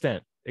to an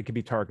extent it could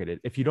be targeted.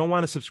 If you don't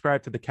want to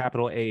subscribe to the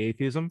capital A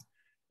atheism,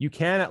 you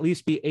can at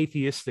least be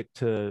atheistic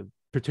to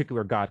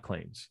particular God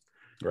claims.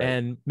 Right.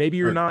 And maybe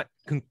you're not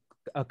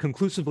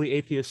conclusively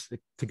atheistic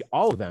to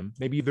all of them.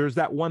 Maybe there's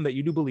that one that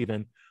you do believe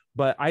in,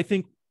 but I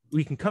think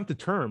we can come to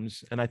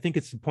terms, and I think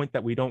it's the point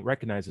that we don't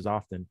recognize as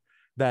often,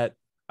 that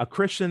a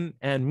Christian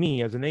and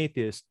me as an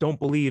atheist don't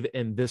believe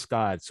in this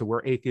God, so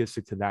we're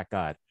atheistic to that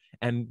God.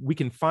 And we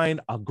can find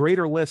a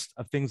greater list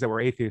of things that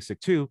we're atheistic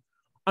to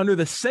under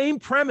the same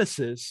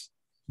premises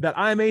that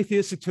I'm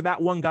atheistic to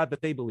that one God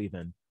that they believe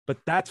in. But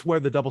that's where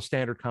the double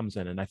standard comes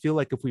in. And I feel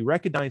like if we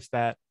recognize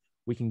that,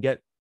 we can get,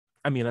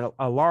 I mean,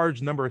 a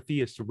large number of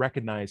theists to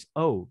recognize,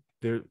 oh,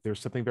 there's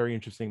something very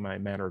interesting in my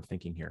manner of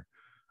thinking here.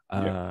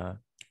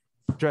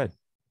 Dred.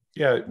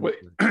 Yeah.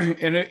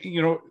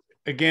 And,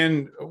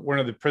 again, one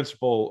of the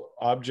principal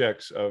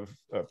objects of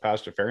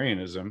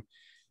Pastafarianism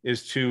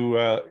is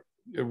to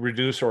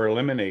reduce or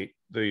eliminate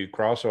the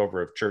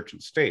crossover of church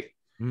and state.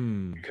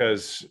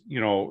 Because,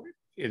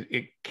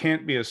 it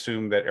can't be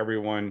assumed that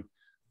everyone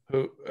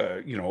who,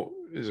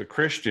 is a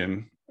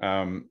Christian,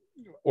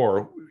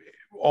 or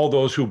all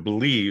those who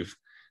believe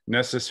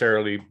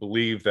necessarily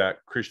believe that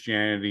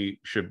Christianity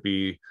should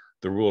be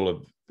the rule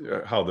of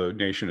how the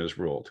nation is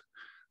ruled,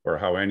 or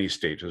how any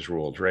state is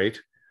ruled, right?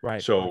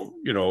 Right. So,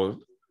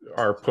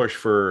 our push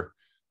for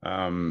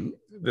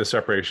the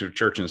separation of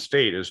church and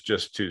state is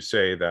just to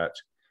say that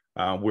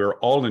we're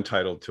all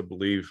entitled to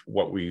believe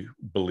what we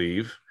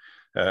believe,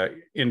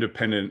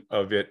 independent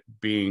of it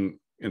being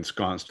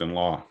ensconced in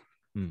law.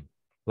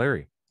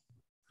 Larry.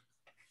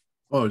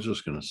 Well, I was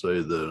just going to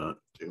say that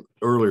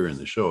earlier in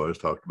the show, I was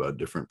talking about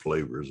different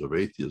flavors of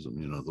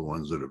atheism, the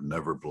ones that have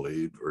never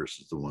believed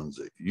versus the ones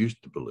that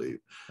used to believe.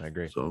 I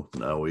agree. So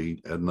now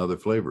we add another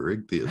flavor.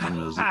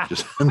 Atheism is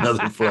just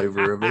another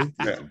flavor of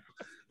atheism.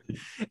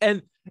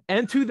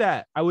 And to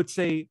that, I would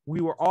say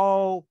we were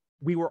all,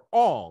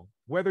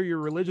 whether you're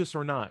religious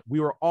or not,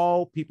 we were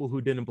all people who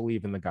didn't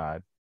believe in the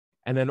God.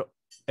 And then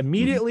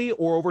immediately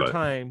or over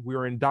time, we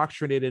were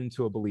indoctrinated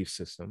into a belief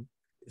system.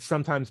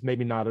 Sometimes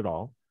maybe not at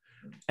all.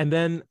 And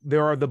then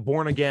there are the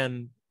born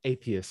again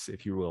atheists,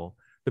 if you will,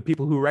 the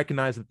people who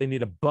recognize that they need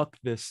to buck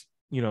this,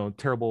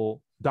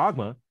 terrible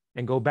dogma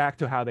and go back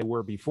to how they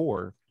were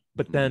before,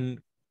 but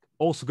then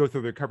also go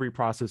through the recovery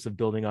process of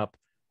building up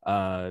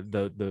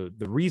the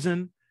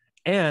reason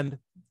and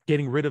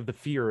getting rid of the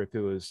fear if it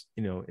was,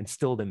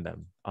 instilled in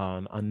them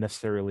on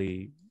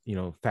unnecessarily,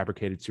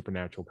 fabricated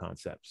supernatural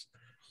concepts.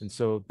 And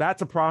so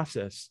that's a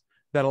process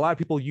that a lot of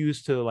people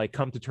use to like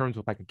come to terms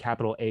with like a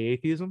capital A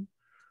atheism.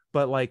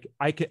 But like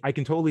I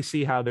can totally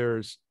see how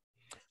there's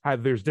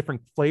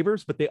different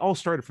flavors, but they all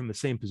started from the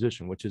same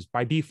position, which is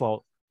by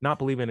default not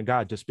believing in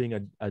God, just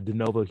being a de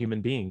novo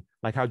human being,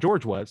 like how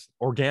George was,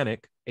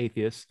 organic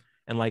atheist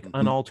and like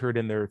unaltered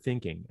in their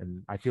thinking.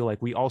 And I feel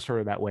like we all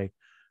started that way.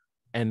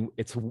 And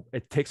it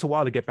takes a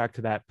while to get back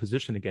to that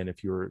position again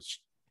if you're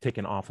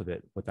taken off of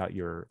it without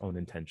your own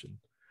intention.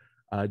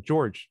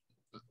 George,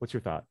 what's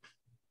your thought?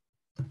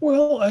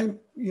 Well,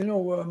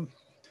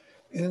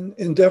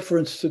 in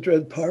deference to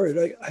Dread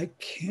Pirate, I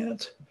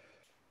can't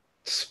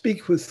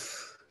speak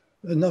with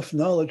enough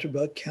knowledge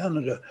about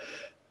Canada.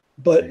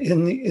 But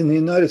in the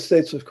United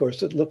States, of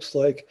course, it looks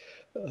like,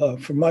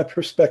 from my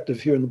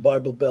perspective here in the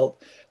Bible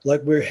Belt,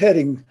 like we're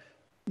heading,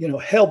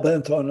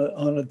 hell-bent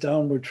on a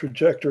downward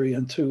trajectory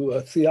into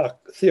a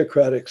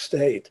theocratic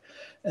state.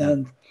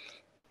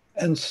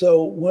 And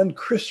so when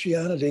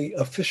Christianity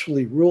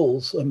officially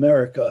rules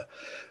America,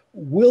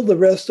 will the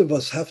rest of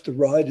us have to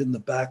ride in the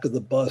back of the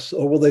bus,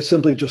 or will they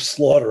simply just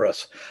slaughter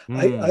us?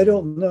 I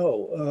don't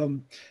know.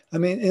 I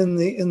mean,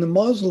 in the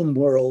Muslim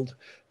world,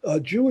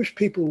 Jewish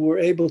people were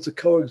able to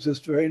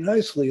coexist very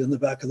nicely in the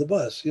back of the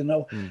bus.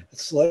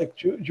 It's like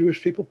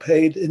Jewish people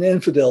paid an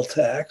infidel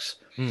tax.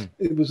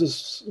 It was a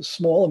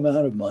small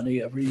amount of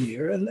money every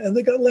year, and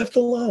they got left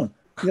alone.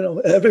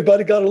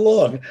 Everybody got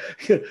along.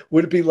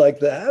 Would it be like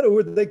that, or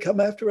would they come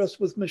after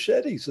us with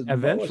machetes? And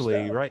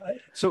eventually, right?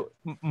 So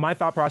my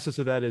thought process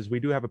of that is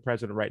we do have a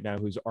president right now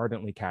who's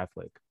ardently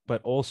Catholic,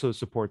 but also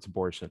supports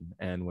abortion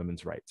and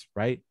women's rights,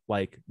 right?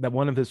 Like that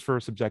one of his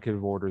first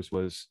executive orders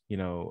was,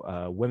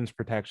 women's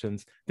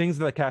protections, things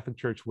that the Catholic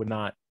Church would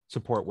not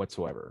support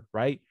whatsoever,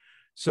 right?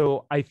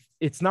 So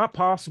it's not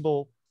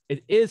possible.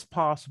 It is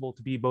possible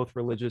to be both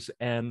religious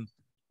and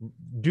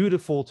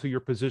dutiful to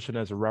your position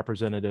as a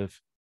representative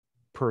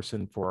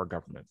person for our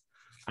government.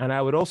 And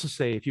I would also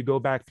say, if you go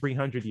back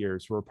 300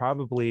 years, we're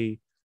probably,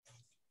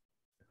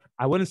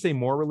 I wouldn't say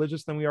more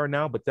religious than we are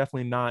now, but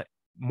definitely not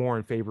more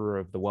in favor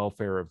of the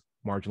welfare of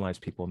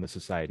marginalized people in the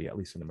society, at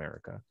least in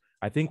America.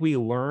 I think we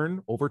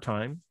learn over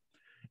time,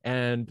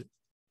 and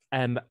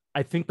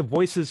I think the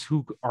voices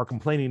who are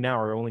complaining now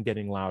are only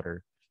getting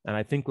louder. And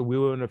I think that we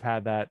wouldn't have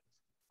had that.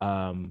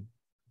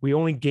 We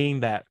only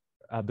gained that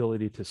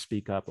ability to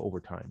speak up over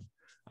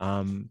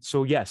time.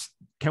 So yes,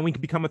 can we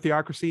become a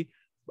theocracy?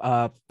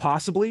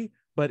 Possibly,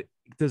 but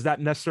does that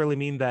necessarily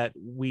mean that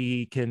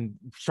we can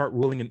start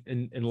ruling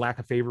in lack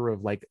of favor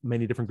of like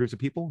many different groups of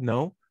people?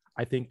 No,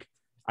 I think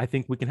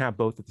we can have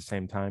both at the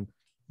same time.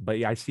 But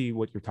yeah, I see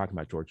what you're talking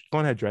about, George. Go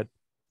ahead, Dred.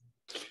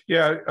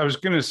 Yeah, I was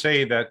going to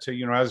say that,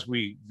 as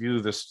we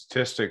view the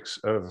statistics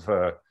of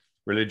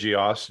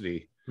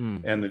religiosity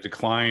and the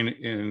decline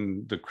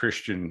in the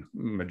Christian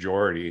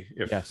majority,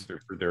 if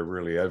there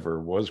really ever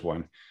was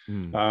one,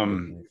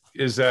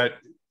 is that,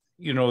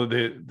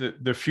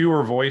 the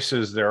fewer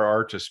voices there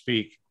are to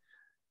speak,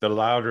 the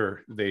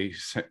louder they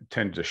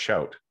tend to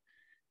shout.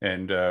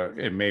 And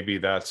maybe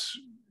that's,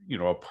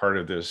 a part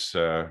of this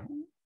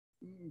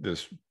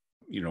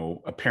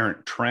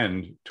apparent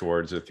trend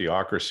towards a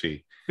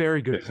theocracy.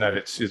 Very good is that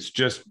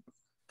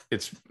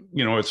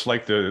it's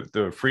like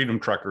the freedom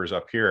truckers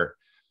up here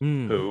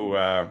who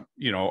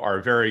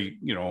are very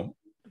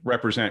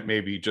represent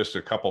maybe just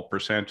a couple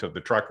percent of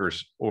the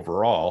truckers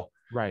overall,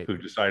 right, who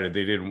decided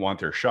they didn't want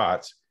their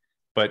shots,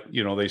 but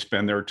they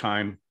spend their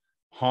time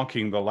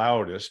honking the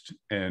loudest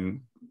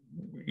and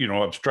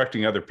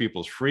obstructing other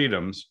people's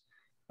freedoms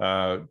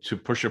to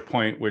push a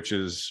point which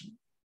is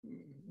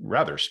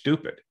rather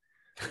stupid.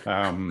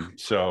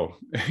 So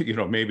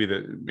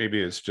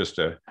maybe it's just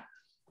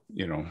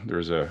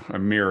there's a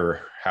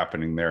mirror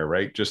happening there,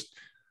 right? Just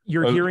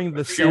you're hearing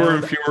the fewer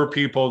and fewer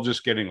people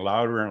just getting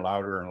louder and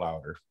louder and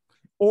louder.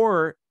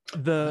 Or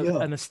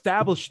an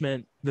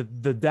establishment, the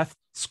death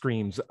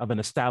screams of an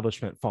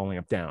establishment falling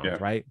up down,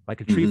 right?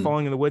 Like a tree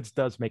falling in the woods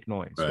does make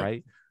noise,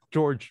 right?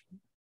 George?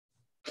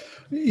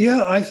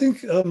 Yeah, I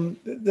think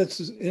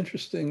that's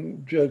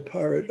interesting, Judd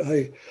Pirate.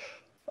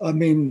 I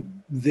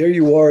mean, there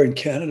you are in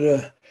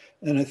Canada,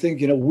 and I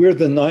think, we're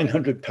the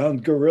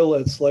 900-pound gorilla.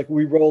 It's like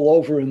we roll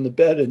over in the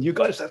bed and you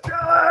guys have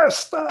to,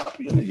 stop,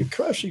 you're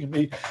crushing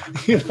me,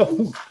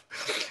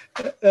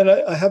 And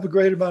I have a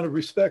great amount of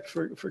respect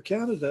for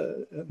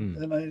Canada.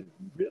 And I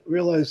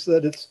realize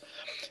that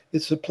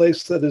it's a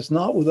place that is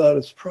not without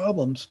its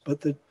problems, but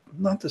they're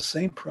not the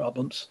same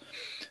problems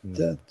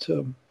that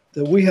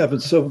we have.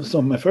 And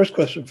so my first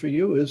question for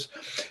you is,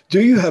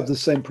 do you have the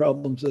same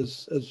problems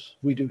as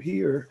we do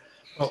here?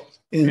 Well,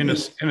 in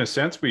a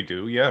sense we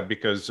do, yeah,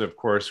 because of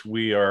course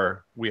we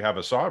have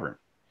a sovereign,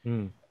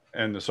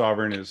 and the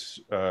sovereign is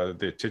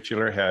the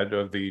titular head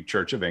of the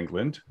Church of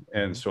England,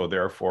 and so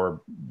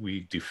therefore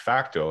we de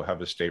facto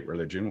have a state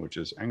religion, which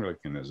is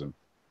Anglicanism.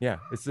 Yeah,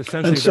 it's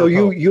essentially. And so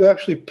you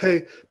actually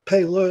pay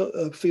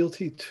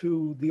fealty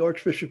to the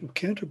Archbishop of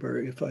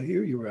Canterbury, if I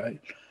hear you right.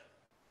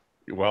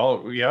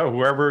 Well, yeah,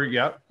 whoever,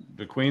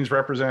 the Queen's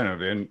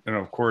representative, and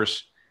of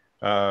course,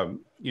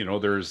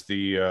 there's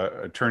the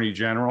Attorney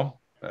General,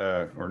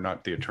 or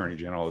not the Attorney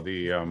General,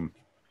 the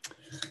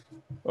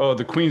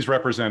Queen's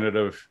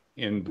representative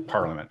in the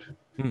Parliament.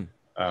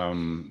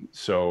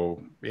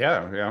 So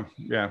yeah.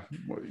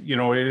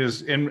 It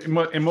is, and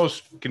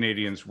most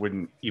Canadians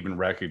wouldn't even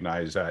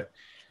recognize that.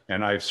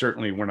 And I've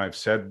certainly, when I've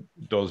said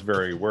those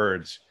very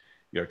words,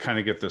 kind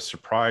of get the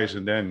surprise,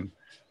 and then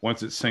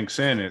once it sinks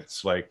in,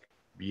 it's like,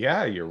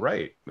 yeah, you're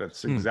right.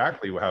 That's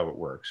exactly how it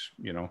works,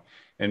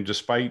 And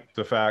despite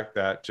the fact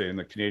that in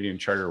the Canadian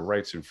Charter of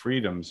Rights and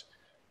Freedoms,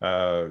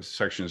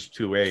 sections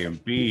 2A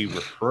and B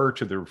refer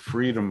to the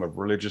freedom of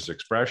religious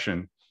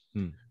expression,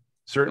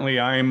 certainly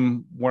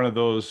I'm one of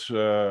those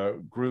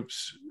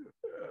groups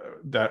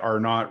that are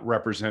not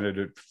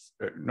represented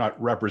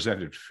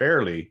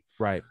fairly,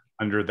 right,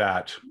 under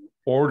that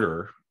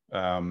order.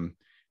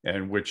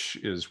 And which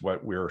is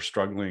what we're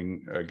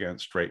struggling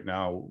against right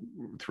now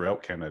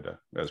throughout Canada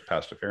as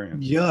pastafarians.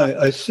 Yeah,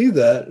 I see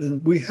that.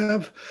 And we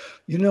have,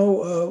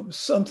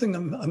 something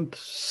I'm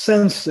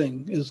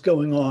sensing is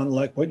going on,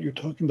 like what you're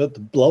talking about, the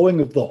blowing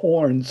of the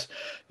horns,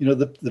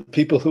 the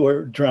people who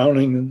are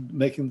drowning and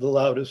making the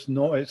loudest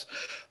noise,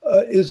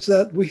 is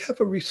that we have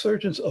a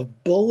resurgence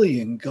of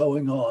bullying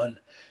going on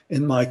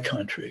in my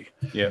country.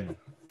 Yeah.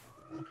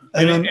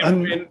 And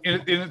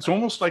it's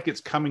almost like it's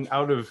coming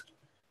out of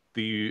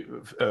the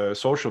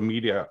social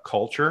media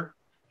culture,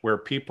 where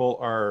people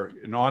are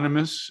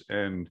anonymous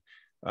and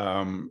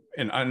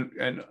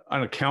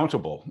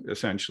unaccountable,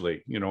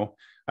 essentially.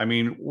 I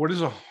mean, what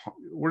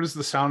does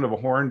the sound of a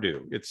horn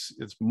do? It's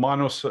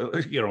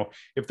monosyllabic.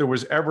 If there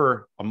was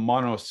ever a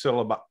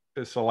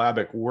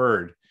monosyllabic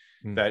word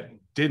that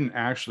didn't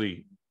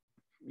actually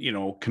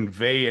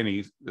convey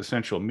any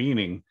essential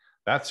meaning,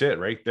 that's it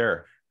right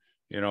there.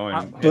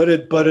 But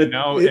it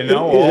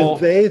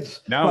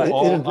invades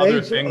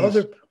other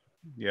things.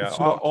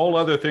 All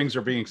other things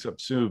are being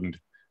subsumed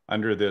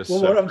under this.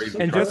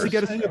 And just to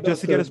get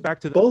us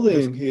back to the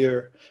bullying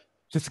here,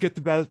 just to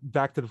get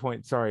back to the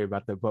point. Sorry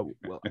about that, but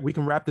we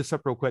can wrap this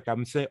up real quick.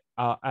 I'm saying,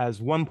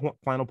 as one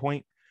final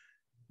point,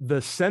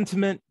 the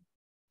sentiment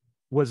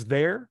was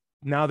there.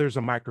 Now there's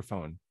a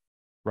microphone,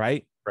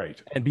 right?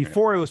 Right. And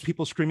before it was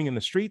people screaming in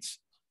the streets.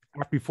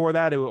 Before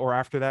that,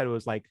 after that, it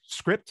was like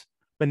script.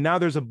 But now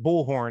there's a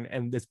bullhorn,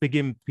 and it's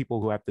begin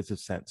people who have this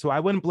dissent. So I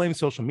wouldn't blame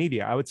social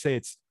media. I would say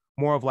it's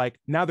more of like,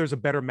 now there's a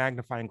better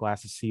magnifying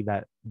glass to see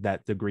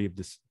that degree of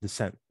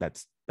dissent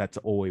that's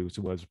always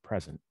was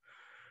present.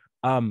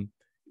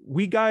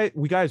 We have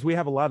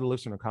a lot of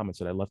listener comments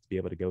that I'd love to be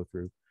able to go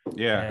through.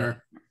 Yeah.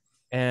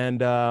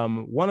 And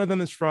one of them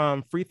is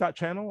from Free Thought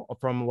Channel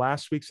from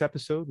last week's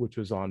episode, which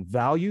was on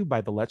value by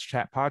the Let's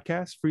Chat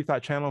podcast. Free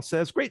Thought Channel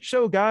says, "Great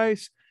show,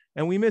 guys.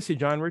 And we miss you,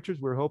 John Richards.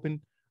 We're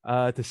hoping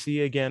to see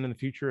you again in the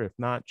future. If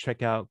not,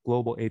 check out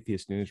Global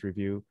Atheist News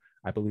Review.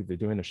 I believe they're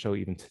doing a show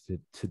even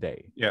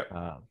today."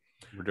 Yeah,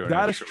 we're doing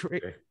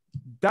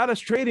Data's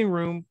Trading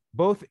Room,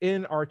 both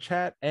in our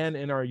chat and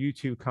in our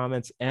YouTube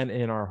comments and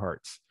in our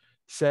hearts,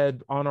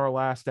 said on our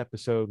last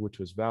episode, which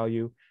was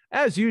value,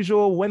 as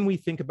usual, when we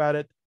think about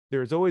it,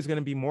 there's always going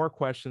to be more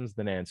questions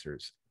than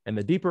answers. And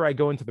the deeper I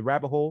go into the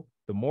rabbit hole,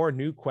 the more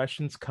new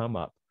questions come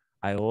up.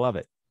 I love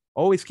it.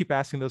 Always keep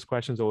asking those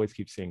questions, always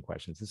keep seeing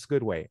questions. It's a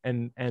good way.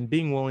 And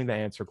being willing to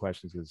answer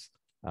questions is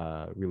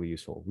really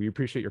useful. We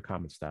appreciate your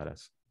comments,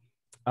 Status.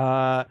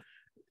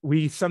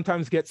 We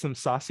sometimes get some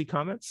saucy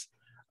comments.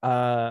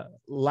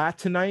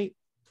 Latinite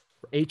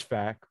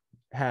HVAC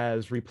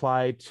has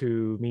replied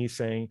to me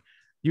saying,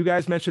 you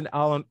guys mentioned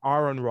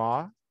Aaron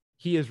Ra.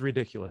 He is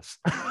ridiculous.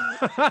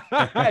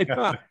 I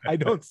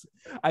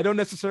don't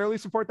necessarily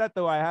support that,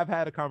 though. I have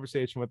had a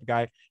conversation with the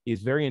guy.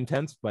 He's very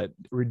intense, but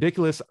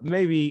ridiculous.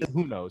 Maybe,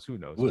 who knows?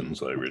 Wouldn't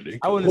say ridiculous.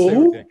 I wouldn't say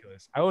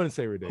ridiculous. I wouldn't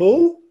say ridiculous.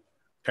 Who?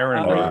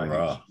 Aaron Aaron Ra.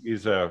 Ra.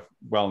 He's a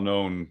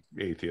well-known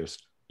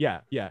atheist.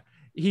 Yeah.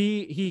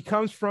 He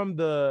comes from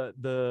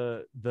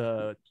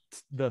the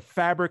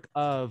fabric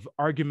of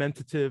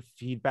argumentative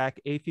feedback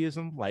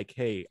atheism. Like,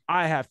 hey,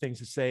 I have things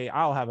to say.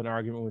 I'll have an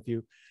argument with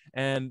you,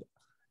 and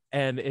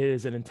it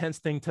is an intense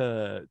thing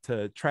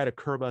to try to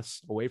curb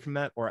us away from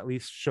that, or at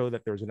least show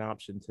that there's an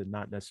option to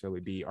not necessarily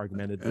be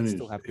argumentative and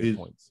still have good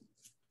points.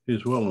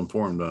 He's well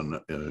informed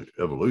on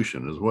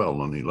evolution as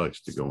well, and he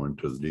likes to go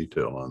into the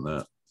detail on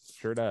that.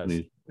 Sure does.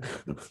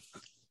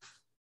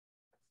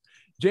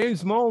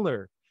 James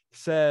Molnar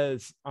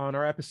says on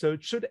our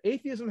episode, should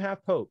atheism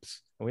have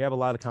popes? And we have a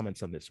lot of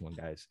comments on this one,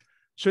 guys.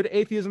 Should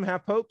atheism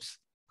have popes?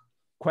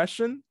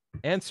 Question,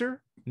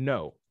 answer,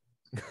 no.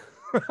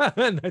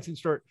 Nice and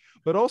short.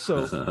 But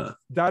also,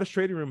 Dada's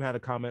Trading Room had a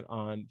comment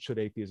on should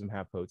atheism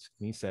have popes?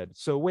 And he said,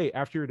 so wait,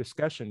 after your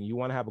discussion, you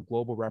want to have a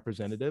global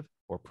representative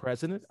or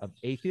president of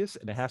atheists,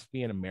 and it has to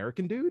be an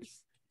American dude?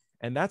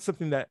 And that's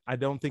something that I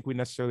don't think we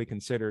necessarily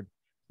considered.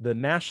 The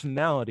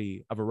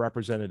nationality of a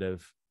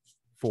representative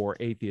for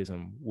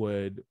atheism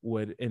would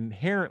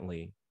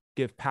inherently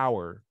give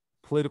power,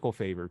 political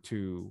favor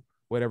to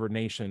whatever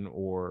nation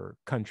or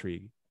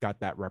country got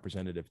that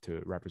representative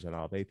to represent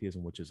all of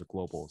atheism, which is a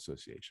global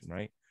association,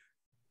 right?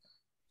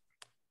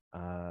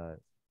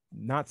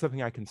 Not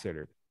something I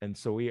considered. And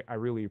so I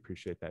really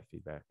appreciate that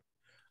feedback.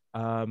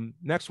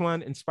 Next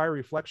one, Inspire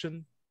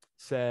Reflection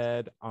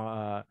said,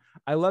 I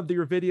loved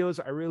your videos.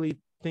 I really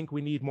think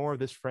we need more of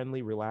this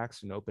friendly,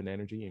 relaxed, and open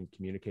energy in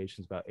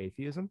communications about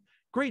atheism.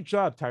 Great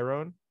job,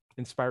 Tyrone.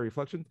 Inspire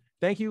Reflection.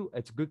 Thank you.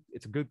 It's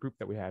a good group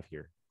that we have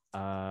here.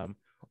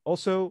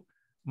 Also,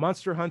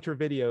 Monster Hunter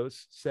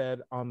Videos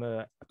said on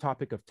the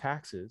topic of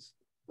taxes,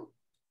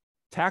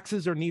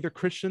 taxes are neither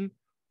Christian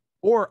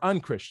or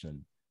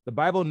unchristian. The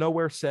Bible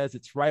nowhere says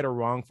it's right or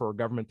wrong for a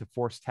government to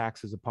force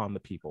taxes upon the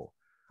people.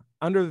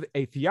 Under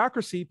a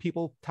theocracy,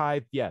 people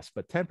tithe, yes,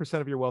 but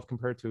 10% of your wealth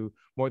compared to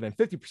more than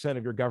 50%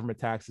 of your government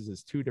taxes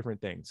is two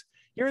different things.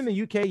 Here in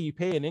the UK, you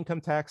pay an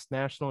income tax,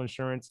 national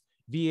insurance,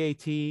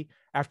 VAT,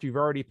 after you've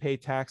already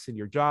paid tax in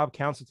your job,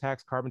 council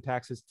tax, carbon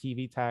taxes,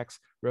 TV tax,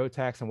 road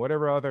tax, and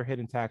whatever other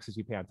hidden taxes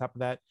you pay on top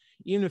of that.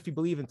 Even if you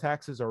believe in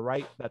taxes are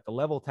right, that the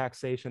level of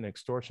taxation and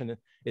extortion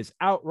is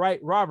outright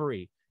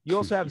robbery. You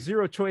also have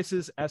zero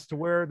choices as to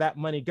where that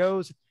money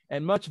goes,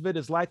 and much of it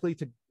is likely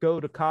to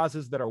go to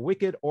causes that are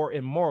wicked or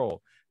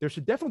immoral. There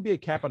should definitely be a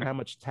cap on how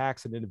much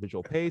tax an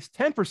individual pays.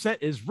 10%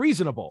 is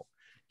reasonable.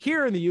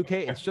 Here in the UK,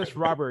 it's just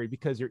robbery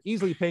because you're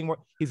easily paying more.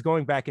 He's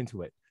going back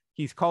into it.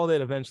 He's called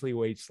it eventually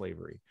wage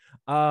slavery.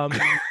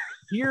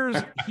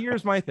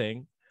 Here's my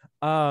thing.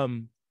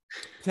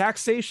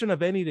 Taxation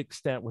of any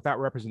extent without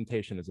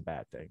representation is a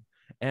bad thing.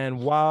 And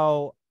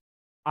while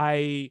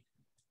I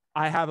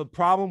have a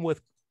problem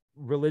with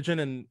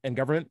religion and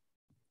government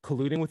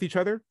colluding with each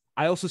other,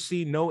 I also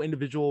see no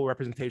individual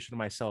representation of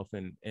myself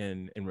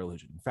in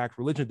religion. In fact,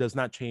 religion does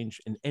not change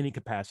in any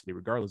capacity,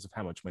 regardless of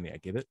how much money I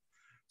give it.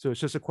 So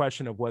it's just a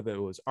question of whether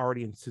it was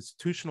already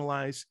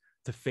institutionalized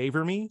to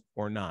favor me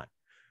or not.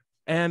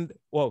 And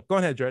well, go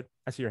ahead, Jared.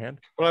 I see your hand.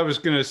 Well, I was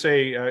going to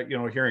say,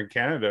 here in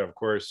Canada, of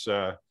course,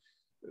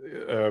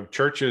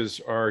 churches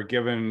are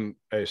given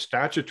a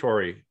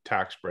statutory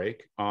tax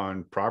break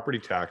on property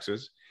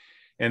taxes.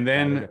 And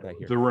then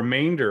the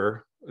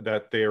remainder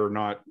that they are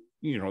not,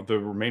 the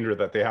remainder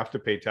that they have to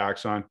pay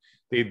tax on,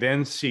 they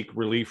then seek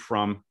relief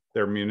from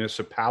their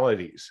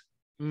municipalities.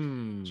 So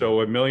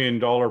 $1 million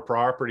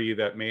property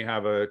that may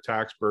have a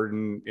tax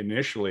burden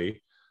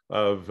initially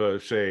of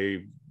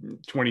say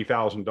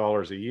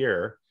 $20,000 a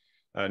year,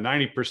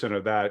 90%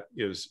 of that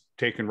is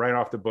taken right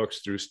off the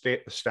books through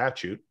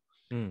statute.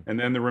 And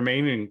then the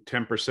remaining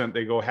 10%,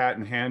 they go hat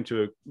in hand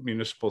to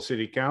municipal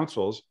city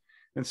councils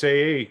and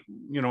say, hey,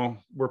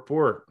 we're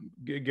poor,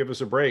 give us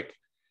a break.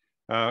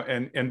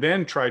 And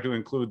then try to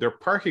include their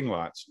parking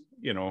lots,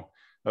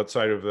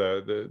 outside of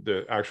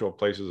the actual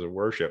places of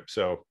worship.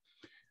 So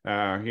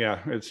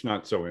it's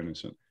not so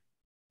innocent.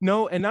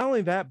 No, and not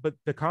only that, but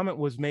the comment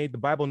was made, the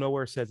Bible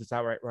nowhere says it's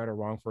outright right or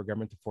wrong for a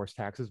government to force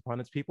taxes upon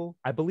its people.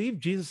 I believe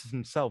Jesus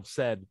himself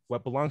said,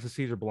 what belongs to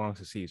Caesar,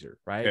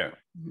 right? Yeah.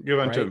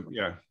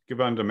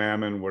 Give unto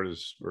Mammon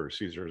or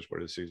Caesar's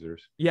what is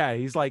Caesar's. Yeah,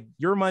 he's like,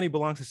 your money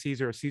belongs to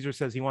Caesar. Caesar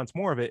says he wants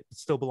more of it. It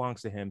still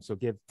belongs to him. So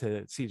give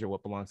to Caesar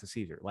what belongs to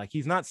Caesar. Like,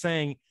 he's not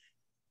saying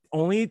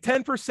only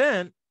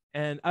 10%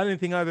 and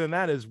anything other than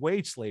that is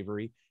wage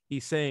slavery.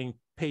 He's saying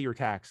pay your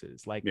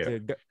taxes. Like,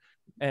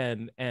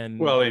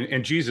 Well,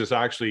 and Jesus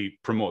actually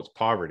promotes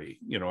poverty,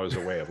 as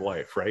a way of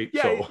life, right?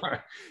 Yeah, So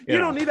you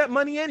don't need that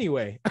money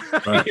anyway. you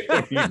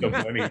don't need the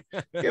money.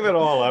 Give it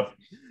all up.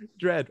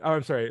 Dread. Oh,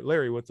 I'm sorry,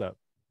 Larry. What's up?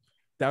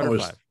 Doubter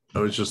Five. I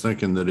was just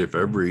thinking that if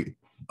every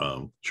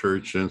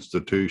church,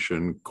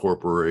 institution,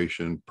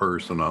 corporation,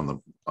 person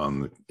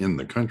in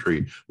the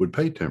country would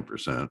pay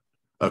 10%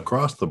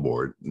 across the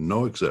board,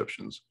 no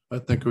exceptions, I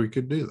think we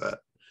could do that.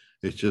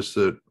 It's just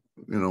that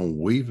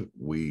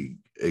we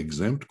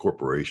exempt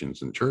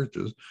corporations and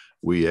churches.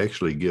 We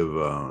actually give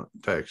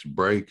tax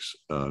breaks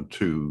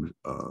to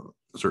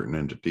certain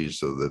entities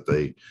so that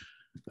they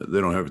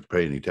don't have to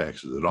pay any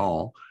taxes at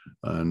all.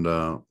 And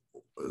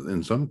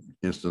in some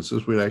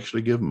instances, we'd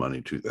actually give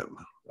money to them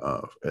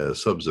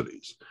as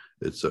subsidies,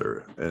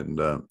 etc.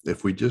 And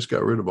if we just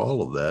got rid of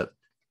all of that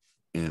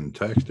and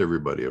taxed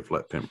everybody a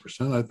flat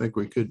 10%, I think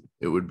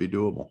it would be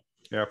doable.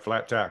 Yeah,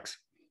 flat tax.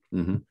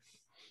 Mm-hmm.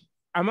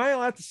 Am I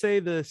allowed to say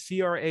the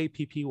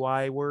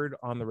CRAPPY word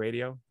on the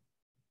radio?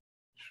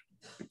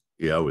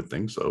 Yeah, I would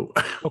think so.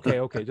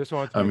 Okay. Just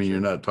wanted to I mean, sure.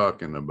 You're not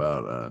talking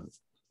about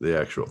the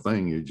actual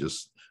thing. You're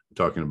just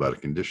talking about a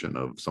condition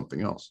of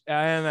something else. You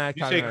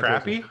say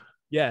crappy?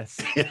 Yes.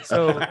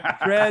 So,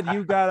 Fred,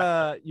 you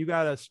got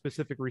a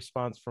specific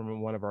response from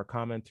one of our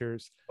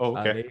commenters. Oh,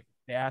 okay.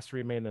 They asked to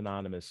remain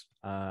anonymous.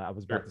 I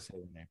was about to say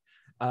their name.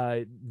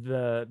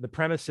 The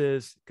premise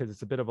is, because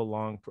it's a bit of a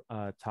long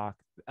talk,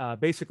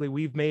 basically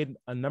we've made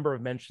a number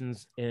of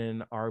mentions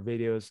in our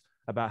videos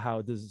about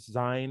how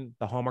the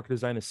hallmark of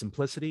design is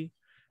simplicity,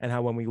 and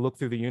how when we look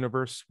through the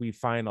universe we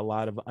find a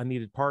lot of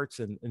unneeded parts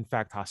and in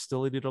fact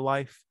hostility to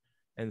life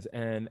and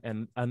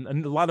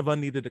a lot of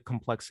unneeded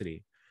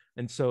complexity.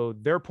 And so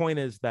their point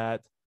is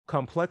that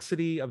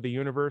complexity of the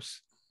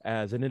universe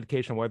as an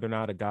indication of whether or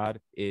not a God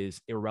is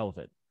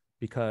irrelevant,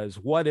 because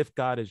what if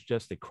God is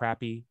just a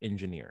crappy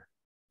engineer?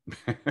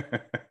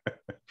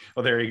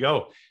 Well, there you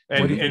go.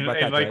 And like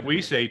Jed?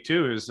 We say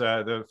too, is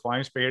the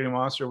flying spaghetti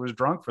monster was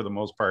drunk for the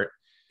most part.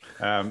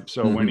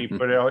 So when he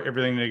put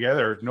everything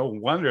together, no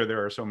wonder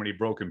there are so many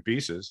broken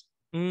pieces.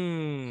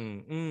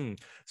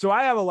 So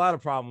I have a lot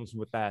of problems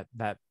with that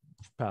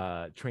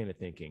train of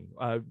thinking,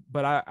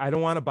 but I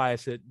don't want to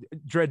bias it.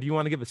 Dred, do you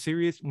want to give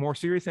a more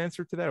serious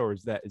answer to that, or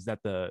is that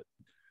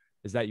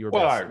your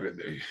best?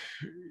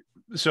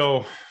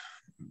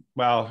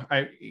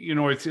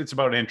 It's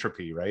about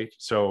entropy, right?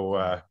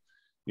 So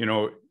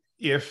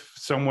if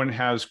someone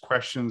has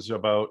questions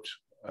about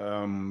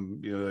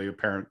the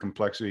apparent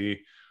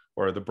complexity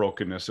or the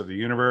brokenness of the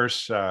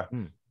universe, a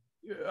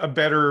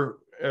better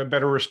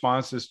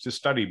response is to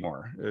study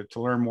more,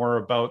 to learn more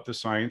about the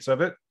science of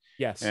it.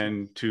 Yes.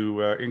 And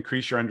to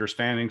increase your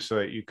understanding so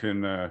that you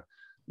can,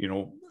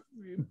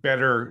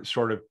 better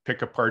sort of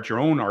pick apart your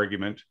own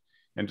argument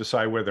and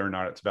decide whether or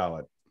not it's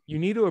valid. You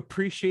need to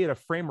appreciate a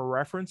frame of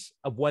reference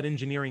of what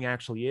engineering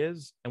actually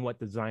is and what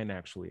design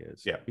actually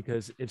is. Yeah.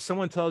 Because if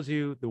someone tells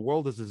you the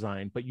world is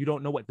designed, but you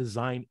don't know what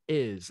design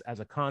is as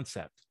a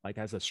concept, like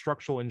as a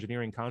structural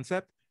engineering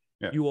concept,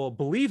 you will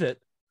believe it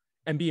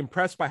and be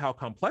impressed by how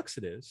complex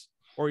it is,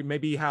 or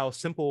maybe how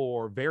simple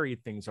or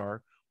varied things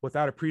are,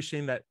 without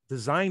appreciating that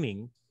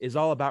designing is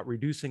all about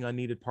reducing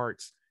unneeded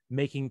parts,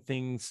 making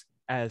things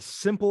as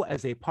simple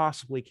as they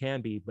possibly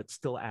can be, but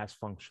still as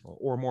functional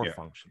or more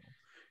functional.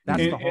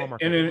 That's the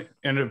hallmark.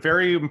 And a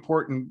very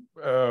important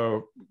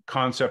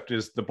concept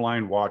is the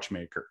blind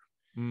watchmaker.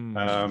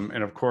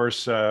 And of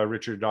course,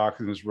 Richard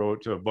Dawkins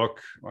wrote a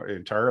book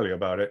entirely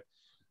about it.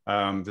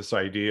 This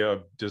idea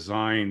of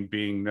design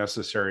being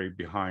necessary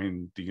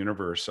behind the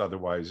universe,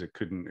 otherwise it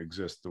couldn't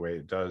exist the way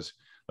it does.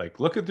 Like,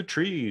 look at the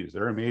trees;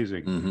 they're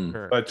amazing. Mm-hmm.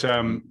 Sure. But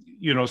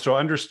so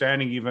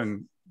understanding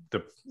even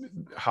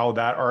how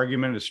that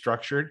argument is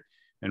structured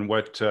and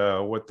what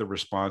the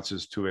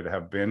responses to it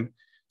have been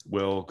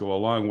will go a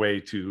long way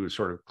to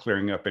sort of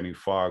clearing up any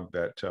fog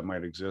that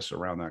might exist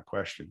around that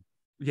question.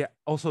 Yeah.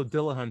 Also, Matt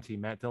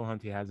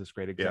Dillahunty has this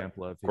great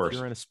example of if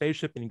you're in a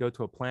spaceship and you go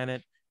to a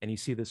planet and you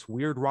see this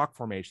weird rock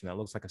formation that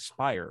looks like a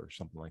spire or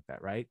something like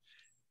that, right?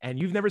 And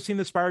you've never seen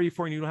the spire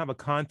before and you don't have a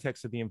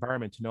context of the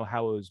environment to know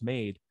how it was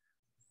made.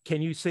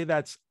 Can you say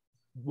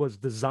was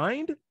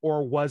designed,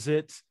 or was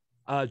it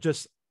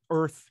just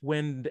earth,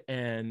 wind,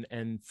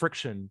 and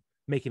friction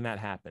making that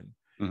happen?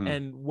 Mm-hmm.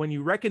 And when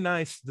you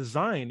recognize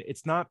design,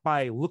 it's not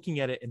by looking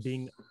at it and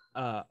being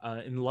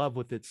in love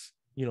with its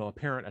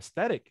apparent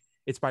aesthetic.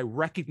 It's by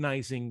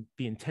recognizing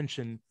the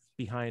intention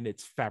behind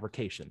its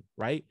fabrication,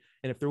 right?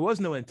 And if there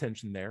was no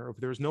intention there, or if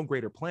there was no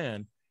greater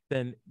plan,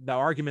 then the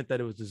argument that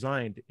it was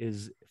designed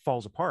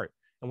falls apart.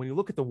 And when you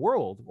look at the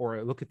world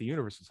or look at the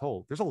universe as a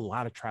whole, there's a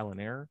lot of trial and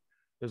error.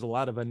 There's a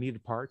lot of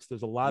unneeded parts.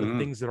 There's a lot of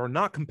things that are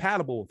not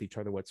compatible with each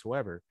other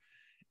whatsoever.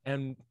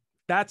 And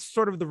that's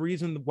sort of the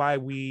reason why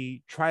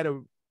we try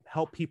to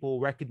help people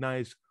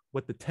recognize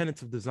what the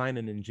tenets of design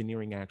and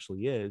engineering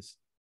actually is,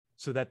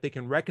 so that they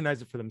can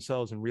recognize it for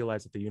themselves and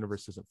realize that the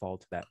universe doesn't fall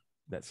to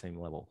that same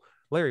level.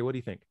 Larry, what do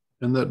you think?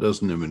 And that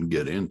doesn't even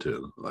get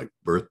into like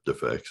birth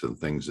defects and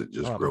things that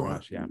just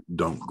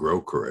don't grow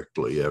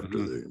correctly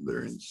after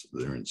their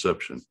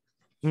inception.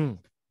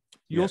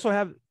 You also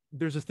have,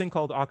 there's this thing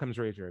called Occam's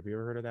razor. Have you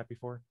ever heard of that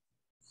before?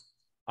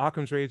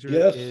 Occam's razor.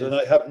 Yes, and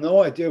I have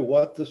no idea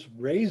what this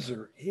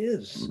razor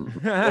is.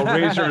 Well,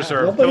 razors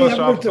are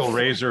philosophical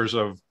razors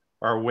of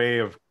our way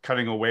of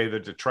cutting away the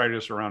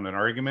detritus around an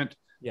argument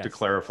to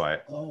clarify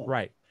it. Oh.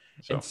 Right.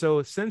 So. And so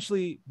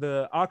essentially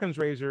the Occam's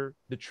razor,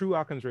 the true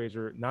Occam's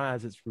razor, not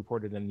as it's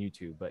reported on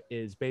YouTube, but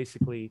is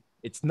basically,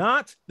 it's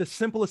not the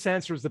simplest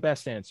answer is the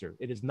best answer.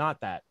 It is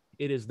not that.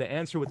 It is the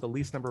answer with the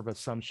least number of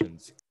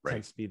assumptions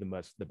tends to be the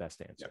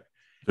best answer.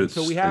 Yeah.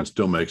 So we have, and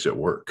still makes it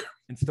work.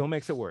 And still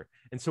makes it work.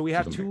 And so we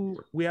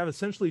have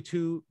essentially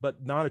two,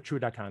 but not a true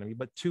dichotomy,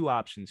 but two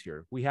options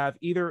here. We have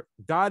either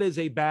God is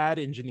a bad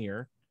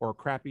engineer or a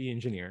crappy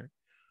engineer,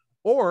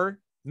 or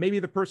maybe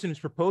the person who's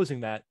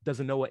proposing that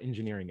doesn't know what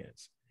engineering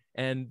is.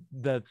 And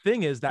the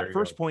thing is that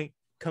first point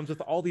comes with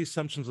all the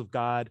assumptions of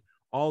God,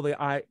 all the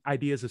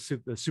ideas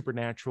of the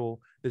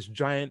supernatural, this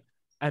giant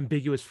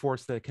ambiguous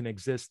force that can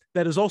exist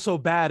that is also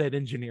bad at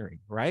engineering,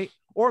 right?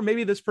 Or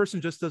maybe this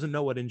person just doesn't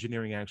know what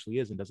engineering actually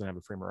is and doesn't have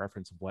a frame of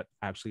reference of what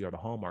actually are the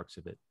hallmarks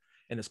of it,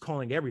 and is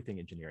calling everything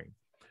engineering.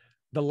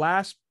 The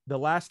last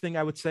thing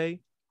I would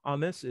say on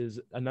this is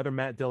another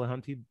Matt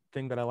Dillahunty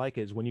thing that I like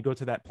is when you go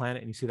to that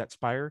planet and you see that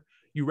spire,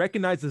 you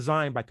recognize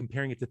design by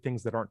comparing it to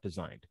things that aren't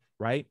designed,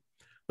 right?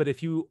 But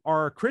if you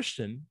are a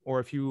Christian, or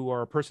if you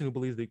are a person who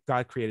believes that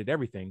God created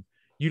everything,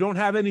 you don't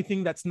have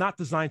anything that's not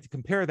designed to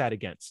compare that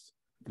against.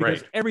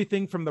 Because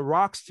everything from the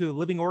rocks to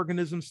living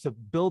organisms to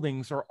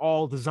buildings are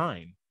all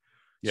design.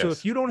 Yes. So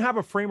if you don't have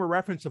a frame of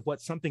reference of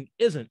what something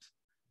isn't,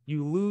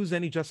 you lose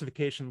any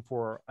justification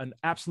for an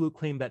absolute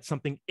claim that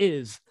something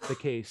is the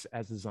case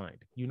as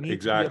designed. You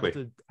need to be able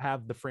to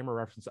have the frame of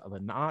reference of a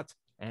not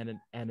and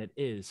it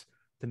is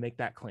to make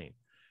that claim.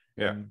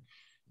 Yeah.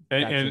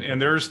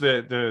 And there's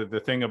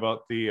the thing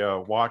about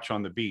the watch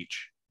on the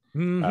beach.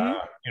 Mm-hmm.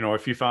 You know,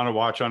 if you found a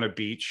watch on a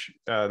beach,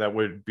 that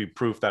would be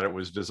proof that it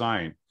was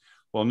designed.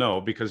 Well,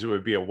 no, because it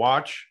would be a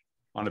watch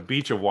on a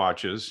beach of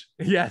watches.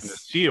 Yes. In a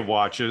sea of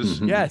watches.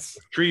 Mm-hmm. Yes.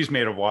 Trees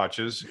made of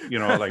watches, you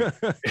know, like.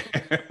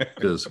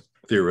 Because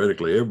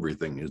theoretically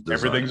everything is designed.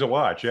 Everything's a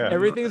watch. Yeah.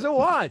 Everything's a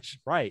watch.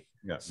 Right.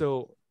 Yeah.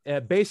 So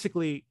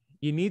basically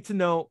you need to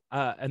know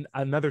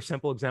another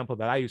simple example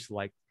that I used to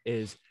like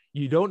is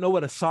you don't know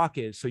what a sock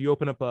is. So you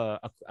open up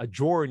a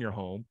drawer in your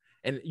home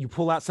and you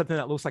pull out something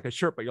that looks like a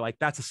shirt, but you're like,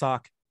 that's a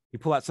sock. You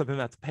pull out something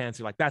that's pants.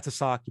 You're like, that's a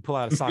sock. You pull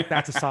out a sock.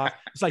 That's a sock.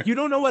 It's like, you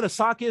don't know what a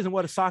sock is and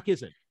what a sock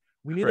isn't.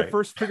 We need to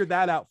first figure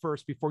that out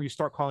first before you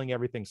start calling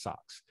everything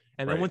socks.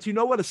 And then once you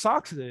know what a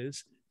sock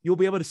is, you'll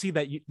be able to see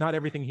that not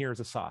everything here is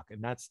a sock.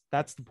 And that's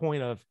the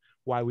point of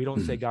why we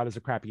don't say God is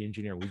a crappy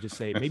engineer. We just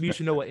say, maybe you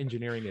should know what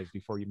engineering is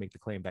before you make the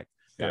claim that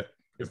God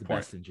is the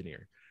best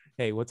engineer.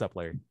 Hey, what's up,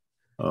 Larry?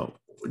 Oh,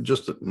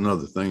 just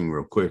another thing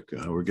real quick.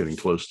 We're getting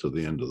close to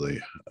the end of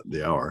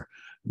the hour,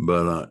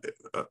 but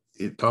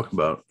you talk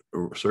about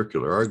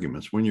circular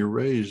arguments. When you're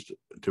raised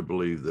to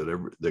believe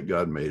that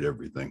God made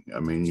everything, I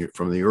mean,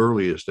 from the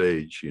earliest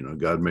age, you know,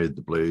 God made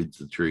the blades,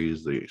 the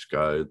trees, the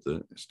sky,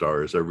 the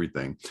stars,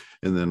 everything.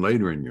 And then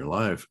later in your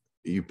life,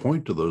 you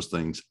point to those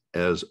things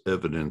as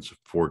evidence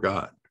for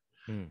God.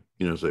 You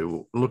know, say,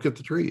 well, look at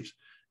the trees.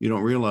 You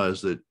don't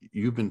realize that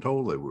you've been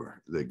told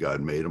that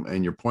God made them,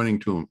 and you're pointing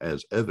to them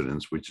as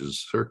evidence, which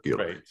is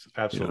circular. Right.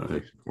 Absolutely.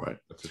 You know, right.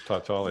 That's a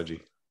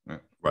tautology.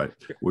 Right.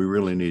 We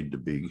really need to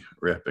be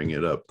wrapping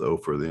it up, though,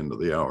 for the end of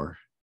the hour.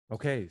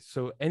 Okay.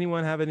 So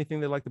anyone have anything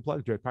they'd like to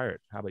plug? Dread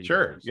Pirate, how about you?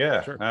 Sure.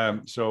 Yeah.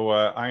 Sure. So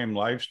I am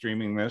live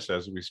streaming this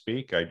as we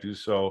speak. I do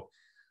so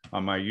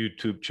on my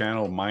YouTube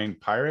channel, Mind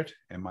Pirate,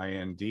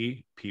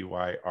 MINDPYRATE.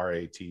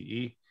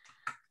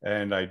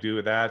 And I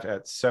do that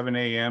at 7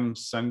 a.m.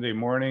 Sunday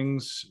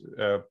mornings,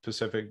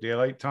 Pacific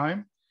Daylight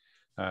Time.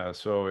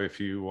 So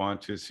if you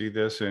want to see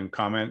this and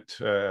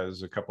comment,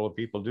 as a couple of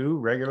people do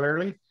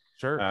regularly,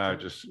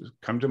 just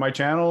come to my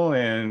channel.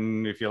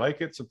 And if you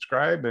like it,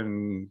 subscribe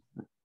and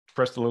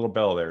press the little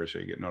bell there so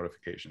you get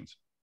notifications.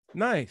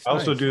 Nice. I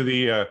also do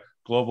the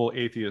Global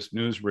Atheist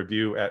News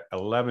Review at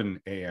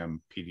 11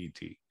 a.m.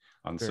 PDT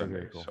on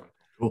Sunday.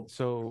 Cool.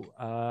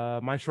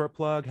 So my short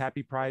plug,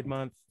 happy Pride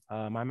Month.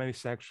 I'm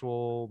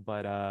asexual,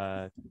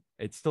 but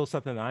it's still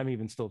something that I'm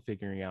even still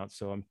figuring out.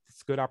 So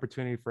it's a good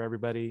opportunity for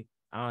everybody.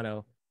 I don't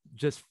know,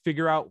 just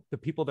figure out the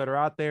people that are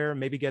out there,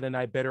 maybe get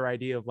a better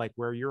idea of like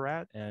where you're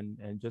at and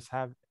just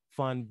have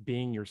fun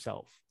being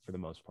yourself for the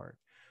most part.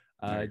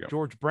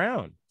 George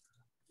Brown,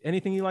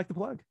 anything you like to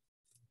plug?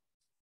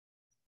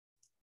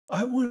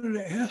 I wanted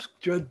to ask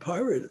Dread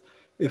Pirate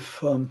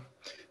if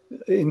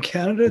in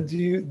Canada,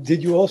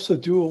 did you also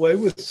do away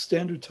with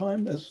standard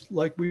time as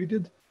like we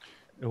did?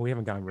 We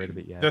haven't gotten rid of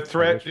it yet. The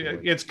threat,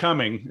 it's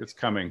coming. It's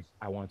coming.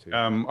 I want to.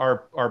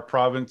 Our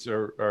province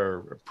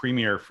or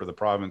premier for the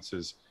province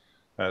is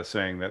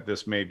saying that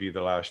this may be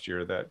the last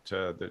year that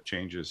the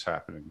change is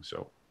happening.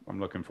 So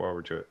I'm looking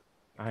forward to it.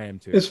 I am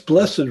too. It's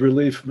blessed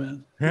relief,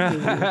 man.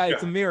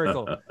 It's a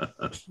miracle.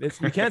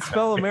 You can't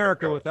spell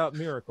America without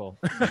miracle.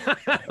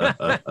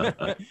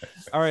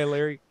 All right,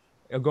 Larry,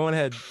 go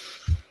ahead.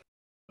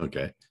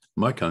 Okay.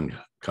 My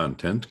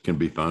content can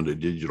be found at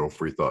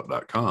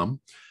digitalfreethought.com.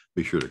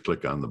 Be sure to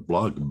click on the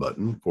blog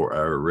button for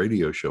our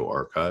radio show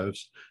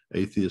archives,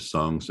 atheist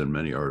songs, and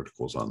many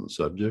articles on the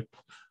subject.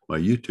 My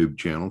YouTube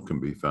channel can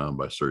be found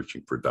by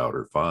searching for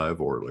Doubter 5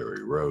 or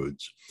Larry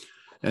Rhodes.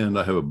 And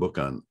I have a book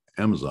on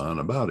Amazon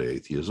about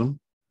atheism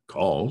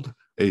called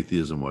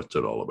Atheism, What's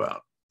It All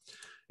About?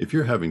 If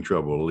you're having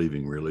trouble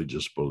leaving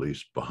religious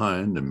beliefs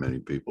behind, and many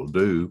people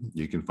do,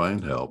 you can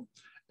find help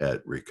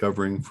at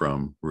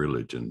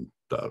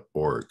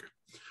recoveringfromreligion.org.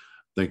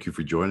 Thank you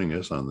for joining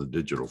us on the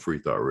Digital Free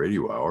Thought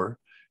Radio Hour.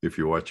 If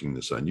you're watching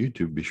this on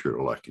YouTube, be sure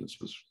to like and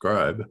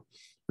subscribe.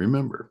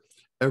 Remember,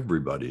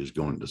 everybody is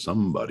going to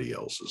somebody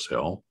else's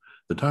hell.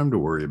 The time to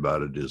worry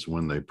about it is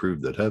when they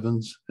prove that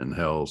heavens and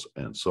hells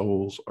and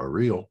souls are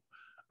real.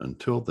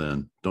 Until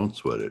then, don't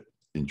sweat it.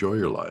 Enjoy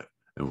your life,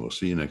 and we'll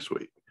see you next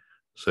week.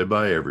 Say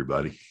bye,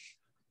 everybody.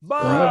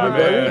 Bye,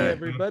 everybody.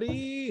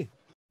 everybody.